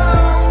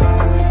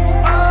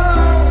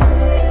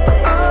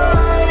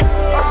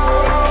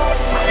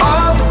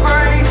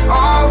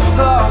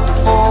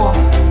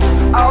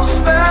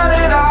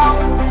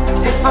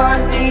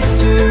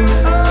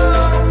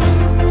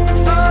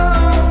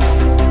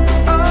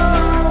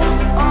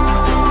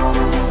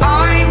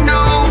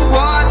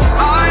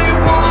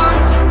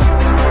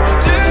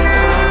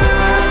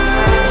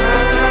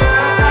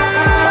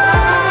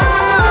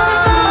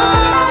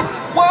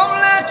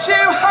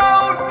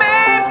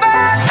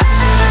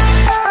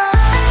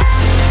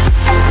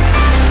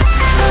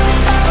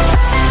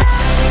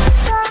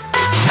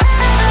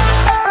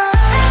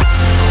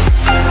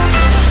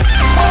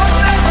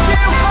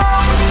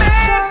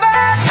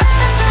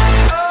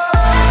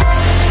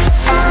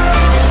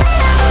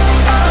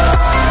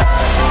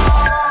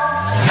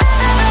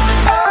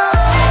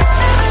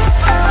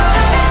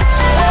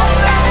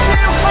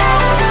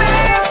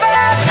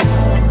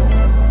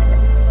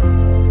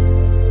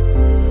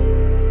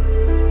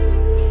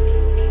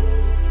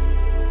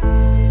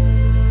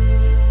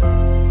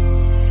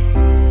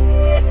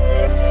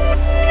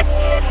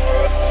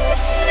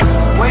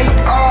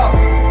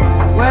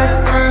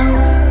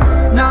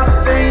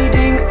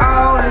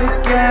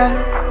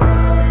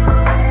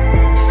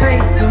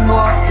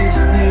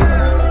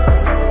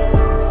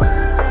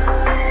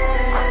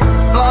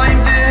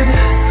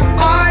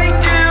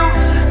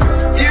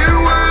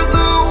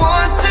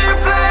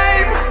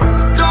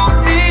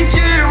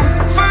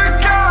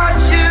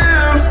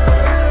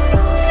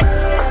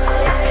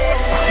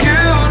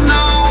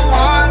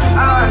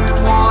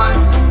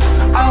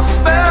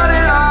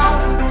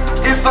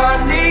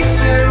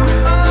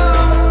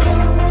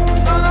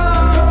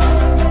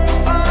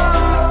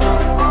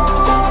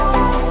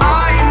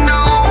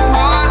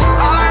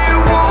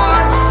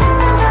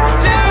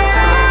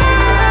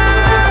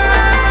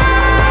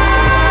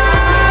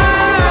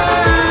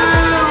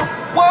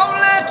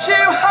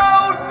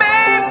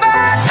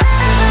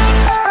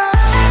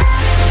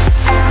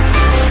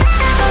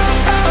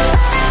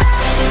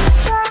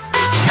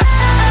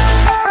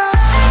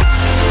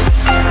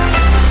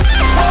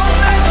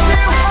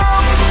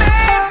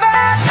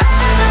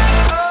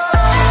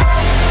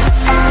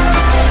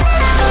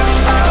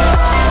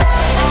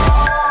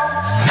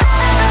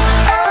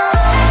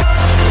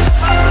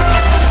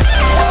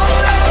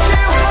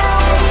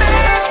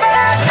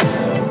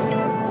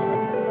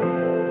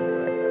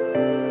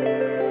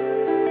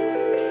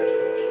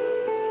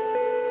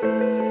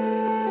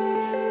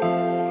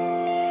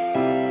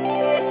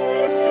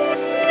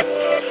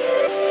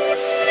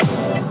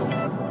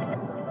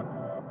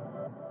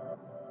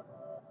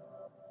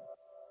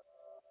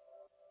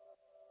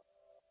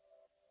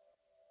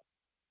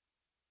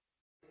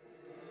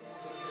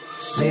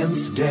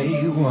 since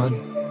day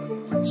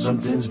one.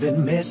 Something's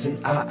been missing,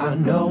 I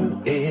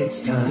know it's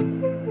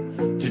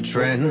time to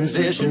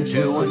transition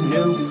to a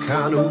new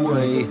kind of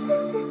way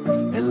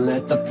and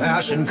let the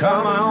passion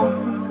come out.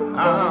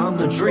 I'm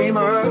a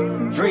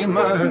dreamer,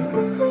 dreamer.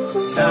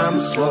 Time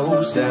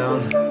slows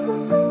down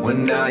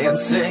when I am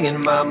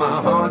singing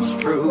my heart's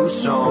true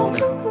song.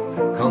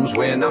 Comes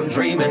when I'm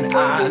dreaming,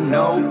 I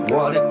know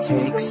what it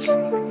takes.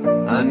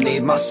 I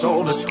need my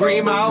soul to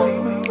scream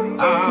out.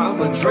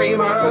 I'm a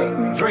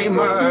dreamer,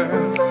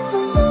 dreamer.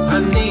 I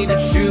need to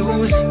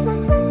choose,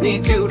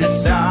 need to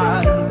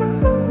decide.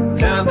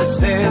 Time to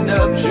stand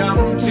up,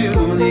 jump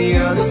to the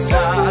other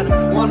side.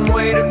 One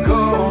way to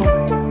go,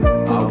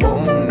 I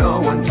won't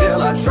know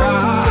until I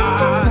try.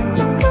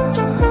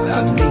 I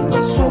need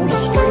my soul to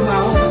scream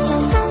out.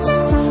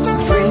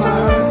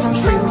 Dreamer,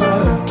 dreamer,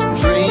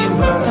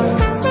 dreamer.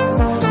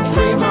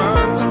 Dreamer,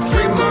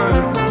 dreamer,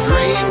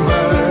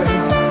 dreamer.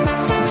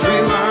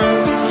 Dreamer,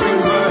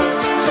 dreamer,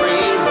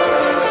 dreamer.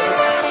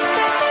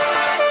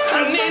 I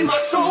need my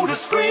soul to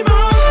scream out.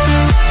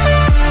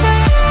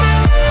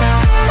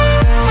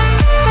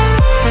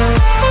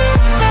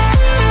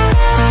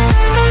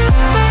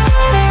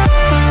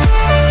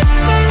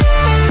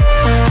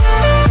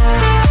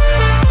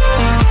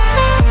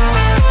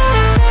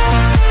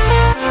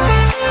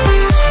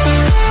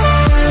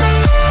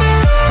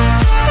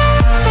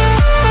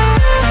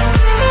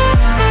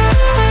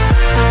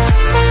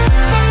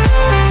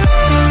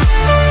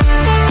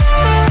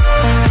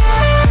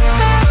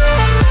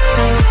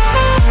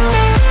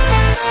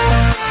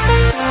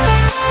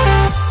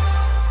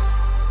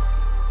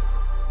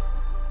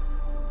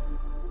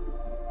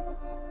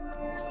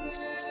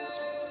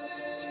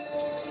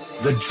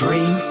 The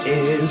dream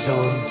is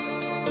on.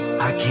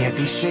 I can't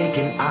be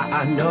shaken,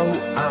 I know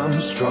I'm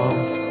strong.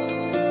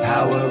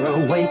 Power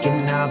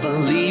awakened, I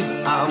believe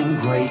I'm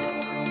great.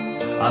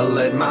 I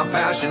let my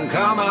passion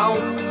come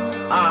out.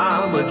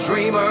 I'm a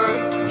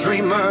dreamer,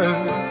 dreamer.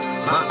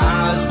 My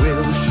eyes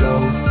will show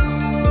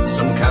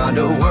some kind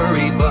of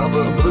worry,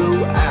 bubble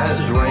blue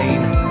as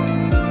rain.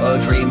 A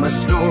dream, a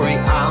story,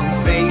 I'm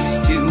face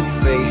to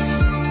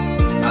face.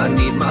 I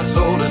need my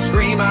soul to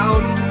scream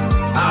out.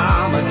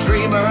 I'm a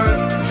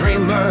dreamer,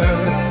 dreamer.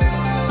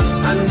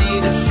 I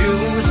need to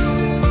choose,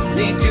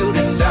 need to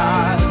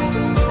decide.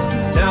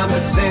 Time to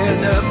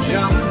stand up,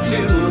 jump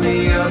to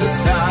the other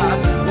side.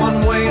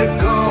 One way to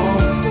go,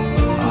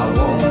 I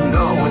won't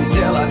know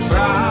until I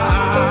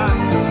try.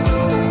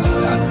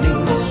 I need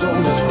my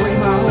soul to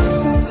scream out.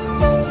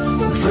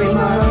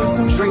 Dreamer,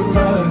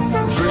 dreamer,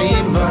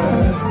 dreamer.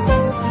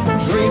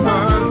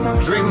 Dreamer,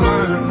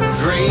 dreamer,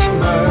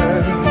 dreamer.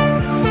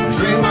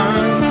 Dreamer,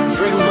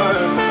 dreamer,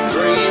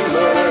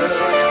 dreamer.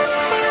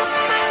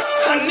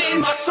 I need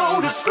my soul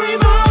to scream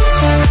out.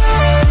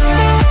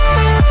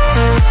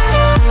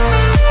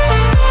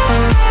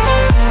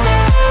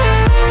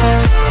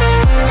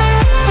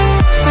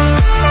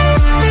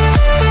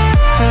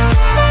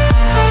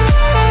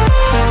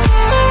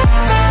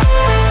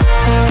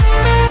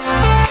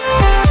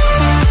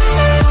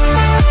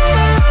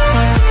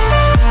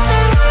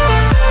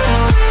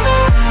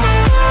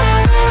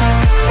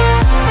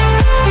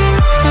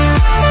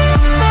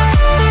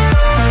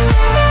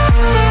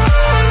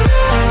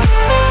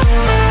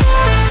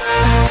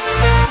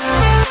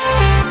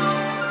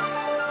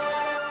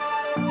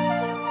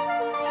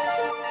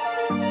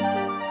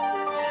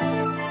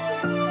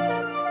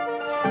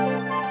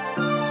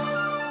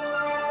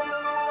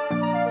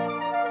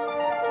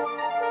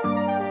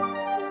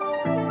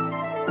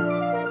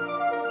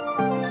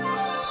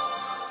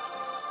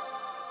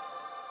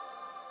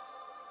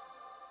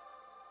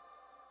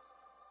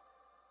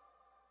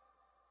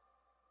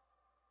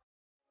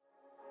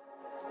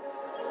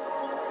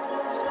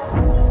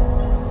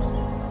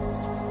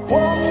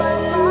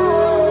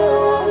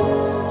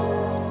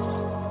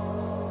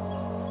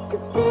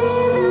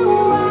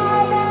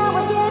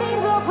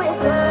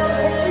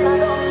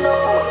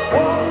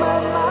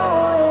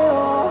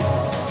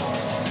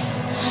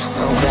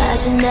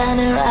 Down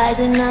and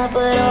rising up,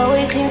 but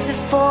always seem to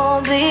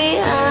fall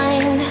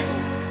behind.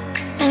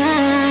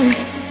 And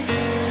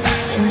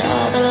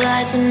all the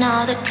lights and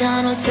all the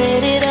tunnels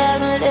faded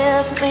out and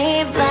left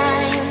me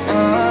blind.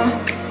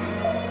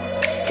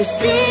 'Cause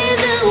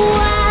season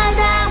wide,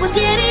 I was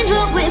getting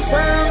drunk with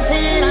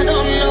something I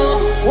don't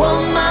know.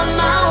 Oh my,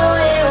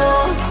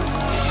 oh.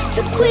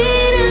 The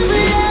queen of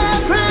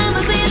love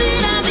promised me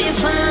that I'd be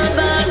fine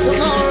by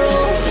tomorrow.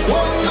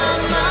 Oh my,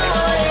 oh.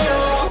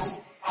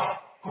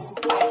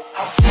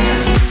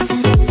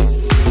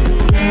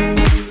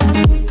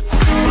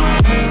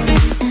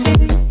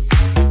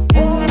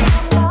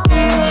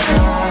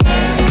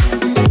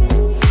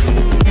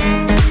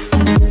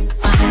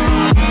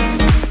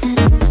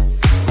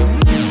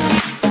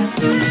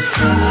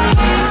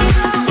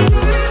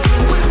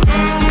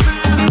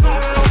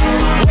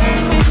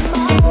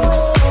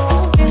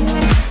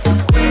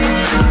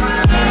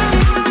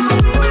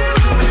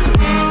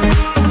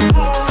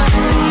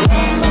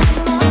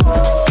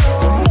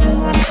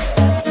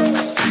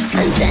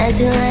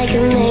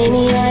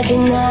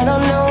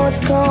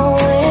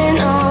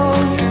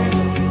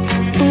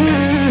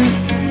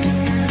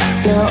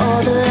 Now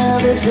all the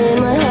love within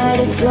my heart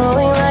is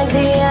flowing like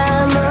the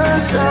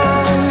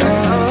Amazon.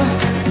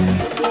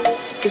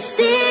 Cause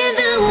in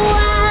the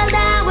wild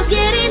I was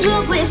getting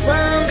drunk with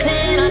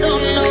something I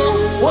don't know.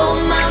 Oh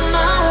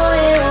mama, oh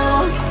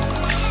yeah.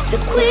 The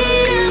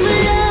queen of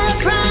love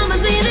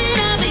promised me that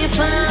I'll be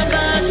fine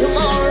by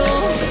tomorrow.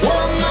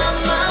 Oh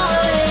mama,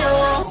 oh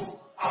yeah.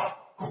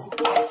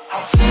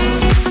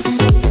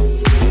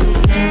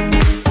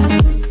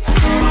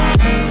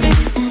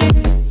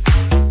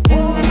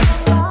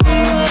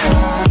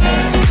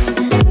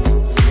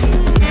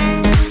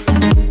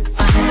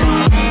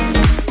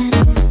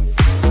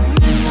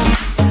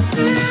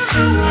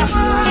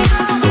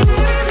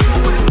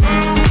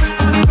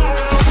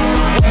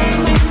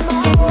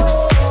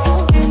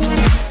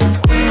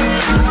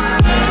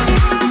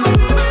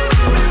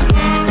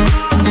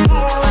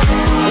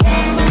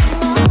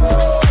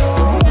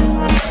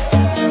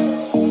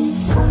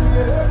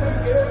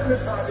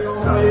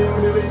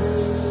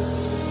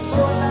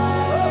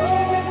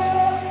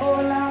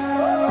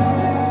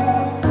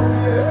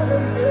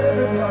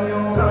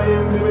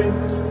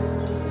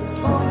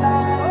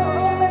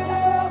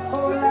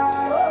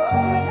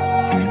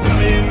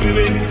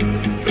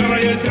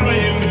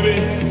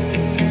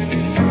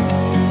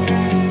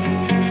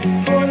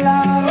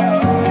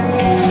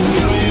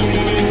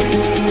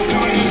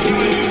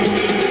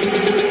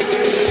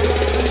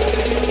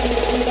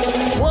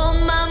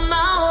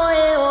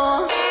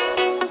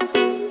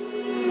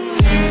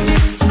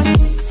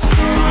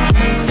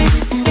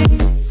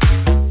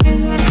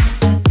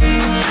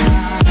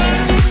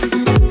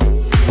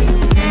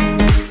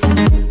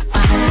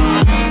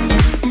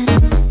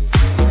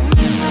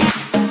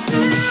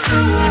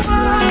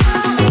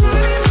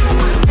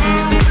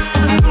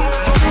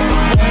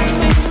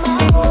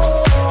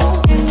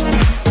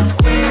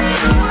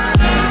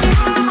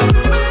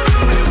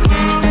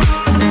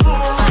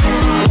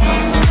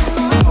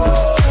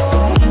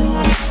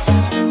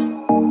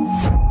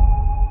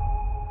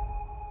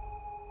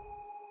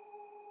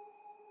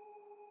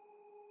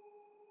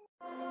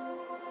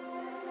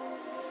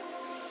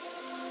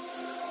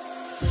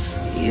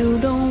 You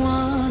don't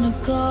wanna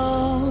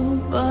go,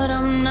 but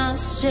I'm not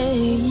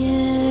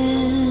staying.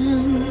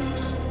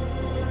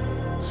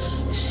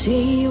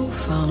 See, you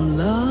found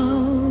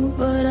love,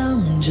 but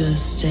I'm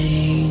just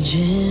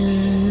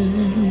staging.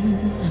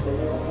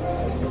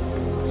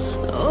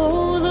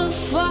 Oh, the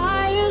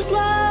fire's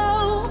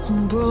low,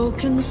 I'm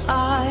broken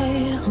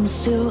inside. I'm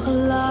still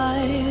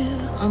alive,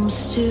 I'm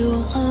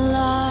still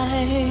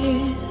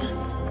alive.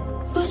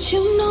 But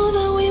you know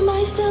that we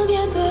might still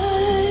get burned.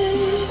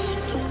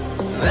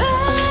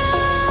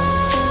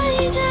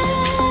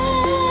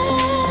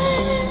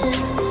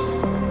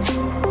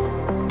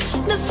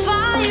 The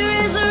fire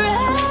is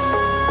raging.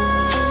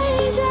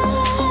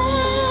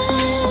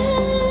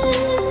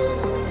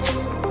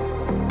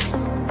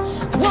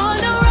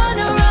 Wanna run,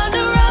 run,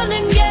 run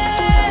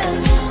again.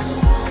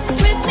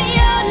 With me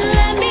out and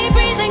let me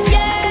breathe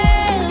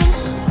again.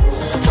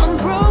 I'm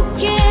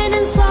broken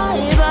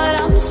inside, but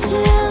I'm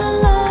still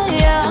alive.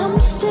 Yeah, I'm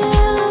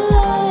still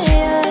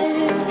alive.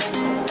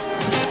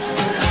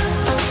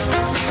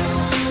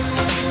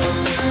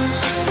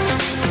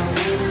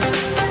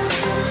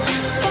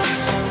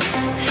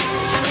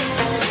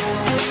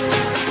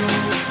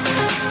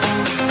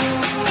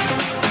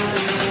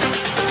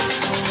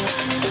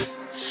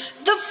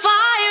 The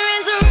fire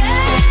is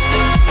raging.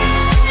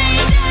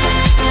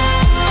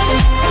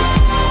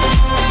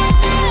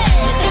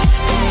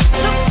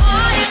 The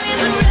fire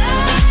is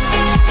raging.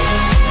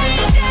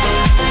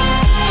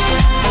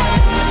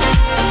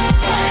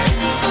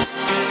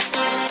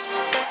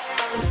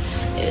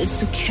 It's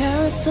a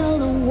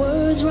carousel of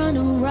words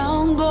running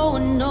around,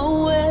 going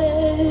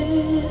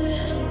nowhere.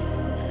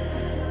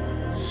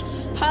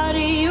 How do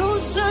you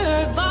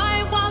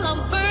survive while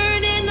I'm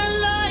burning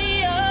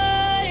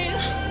alive?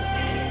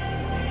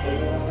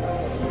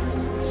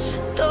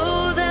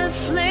 Though the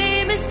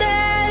flame is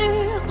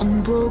there,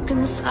 I'm broken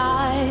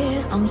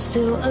inside. I'm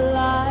still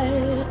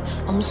alive,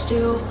 I'm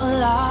still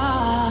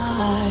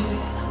alive.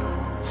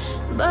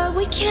 But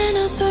we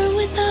cannot burn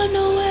without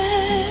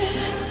nowhere.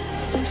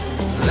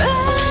 Raging.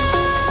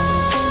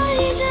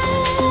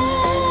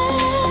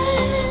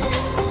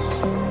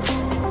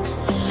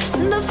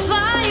 The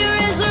fire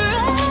is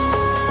raging.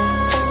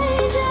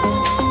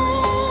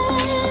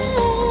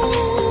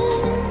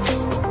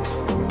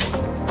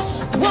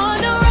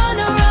 Wanna run,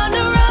 run,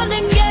 run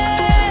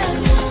again.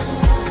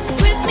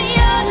 With me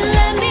out and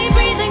let me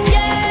breathe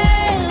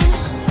again.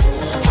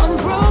 I'm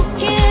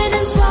broken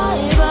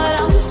inside, but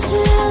I'm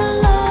still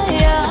alive.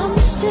 Yeah, I'm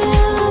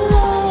still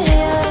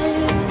alive.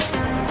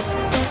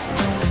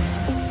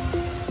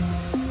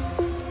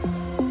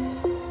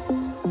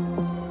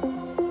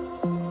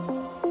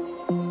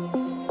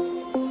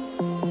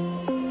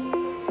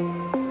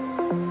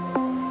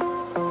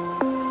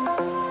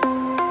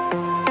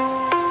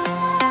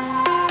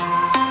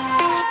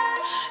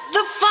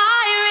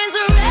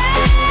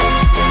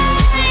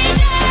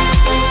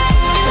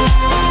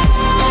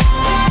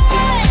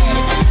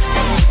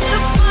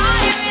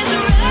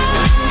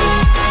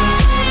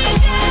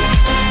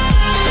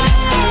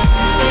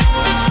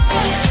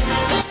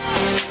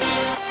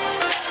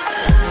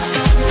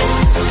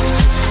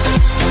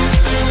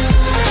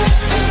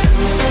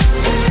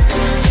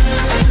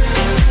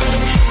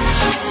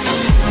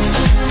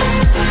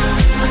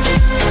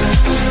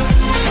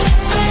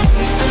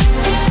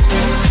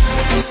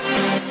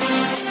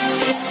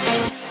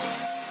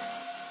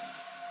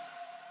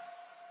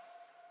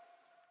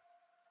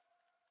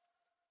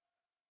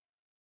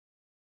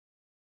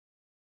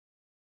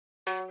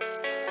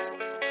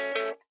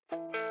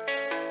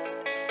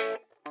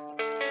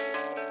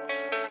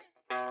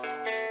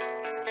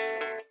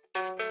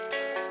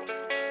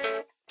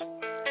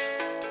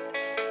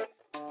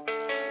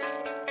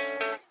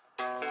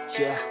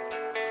 yeah.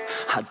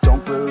 I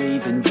don't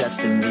believe in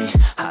destiny,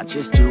 I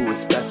just do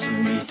what's best for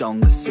me.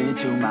 Don't listen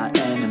to my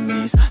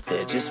enemies,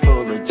 they're just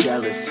full of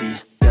jealousy.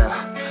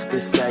 Yeah,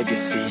 this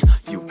legacy,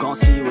 you gon'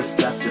 see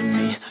what's left of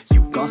me.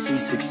 You gon' see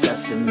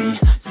success in me,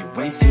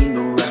 you ain't seen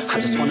the rest of me. I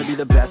just wanna be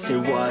the best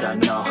at what I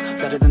know,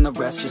 better than the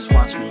rest, just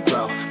watch me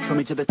grow. Put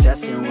me to the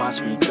test and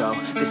watch me go.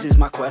 This is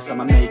my quest,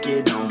 I'ma make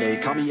it known. They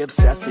call me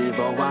obsessive,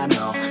 oh I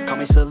know. Call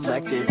me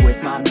selective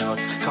with my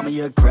notes, call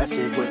me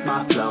aggressive with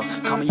my flow,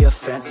 call me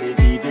offensive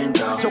even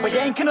though Yo, I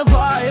ain't gonna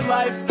lie,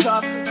 life's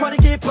tough. Try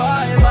to get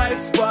by,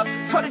 life's rough.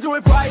 Try to do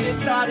it right,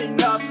 it's not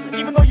enough.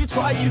 Even though you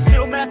try, you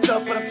still mess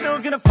up. But I'm still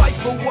gonna fight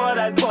for what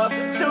I love,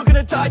 still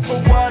gonna die for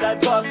what I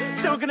love,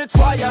 still gonna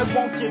try, I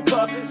won't give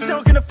up,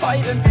 still gonna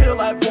fight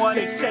until I've won.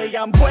 They say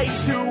I'm way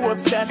too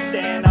obsessed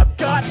and I've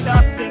got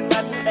nothing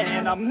left,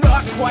 and I'm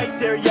not quite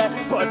there yet,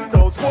 but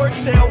those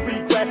words they'll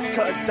regret,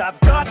 cause I've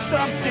got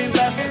something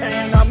left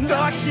and I'm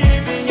not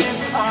giving in.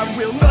 I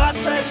will not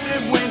let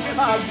them win,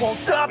 I won't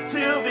stop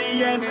till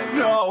the end,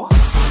 no.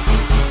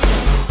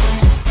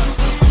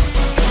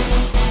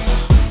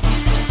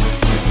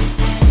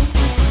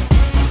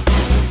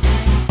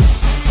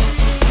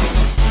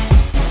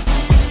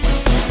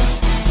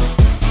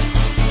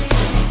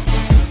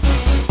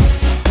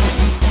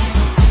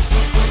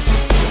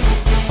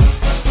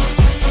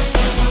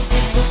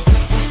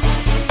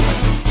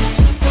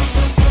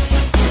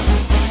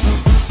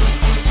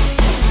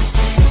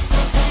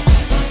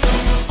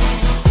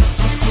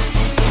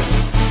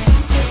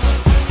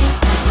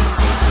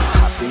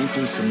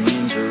 some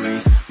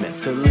injuries,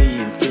 mentally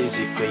and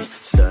physically.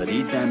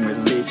 Studied them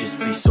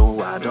religiously so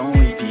I don't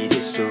repeat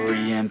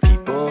history. And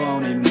people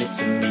won't admit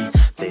to me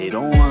they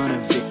don't want a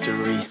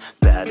victory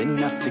bad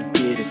enough to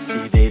get a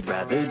C. They'd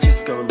rather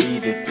just go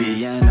leave it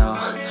be. And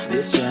oh,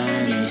 this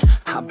journey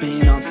I've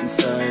been on since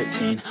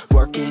 13,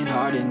 working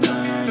hard and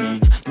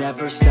learning,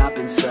 never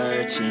stopping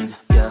searching.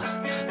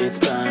 Yeah, it's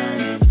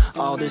burning,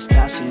 all this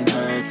passion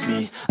hurts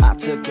me. I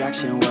took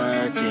action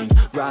working,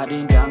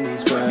 writing down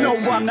these words. No,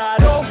 I'm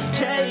not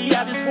okay,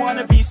 I just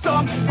wanna be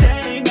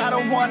something. I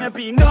don't wanna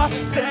be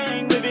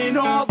nothing, living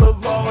all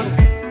alone.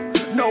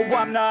 No,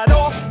 I'm not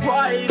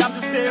alright, I'm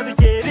just barely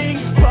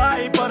getting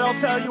by. But I'll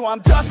tell you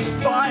I'm just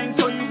fine,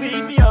 so you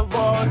leave me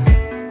alone.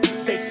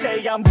 They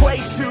say I'm way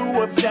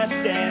too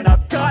obsessed and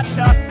I've got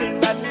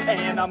nothing left,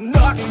 and I'm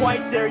not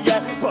quite there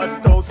yet,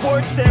 but those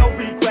words they'll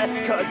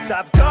regret, cause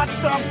I've got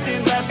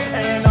something left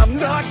and I'm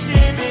not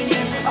giving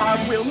in.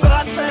 I will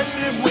not let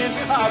them win,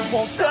 I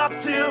won't stop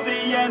till the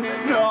end,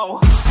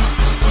 no.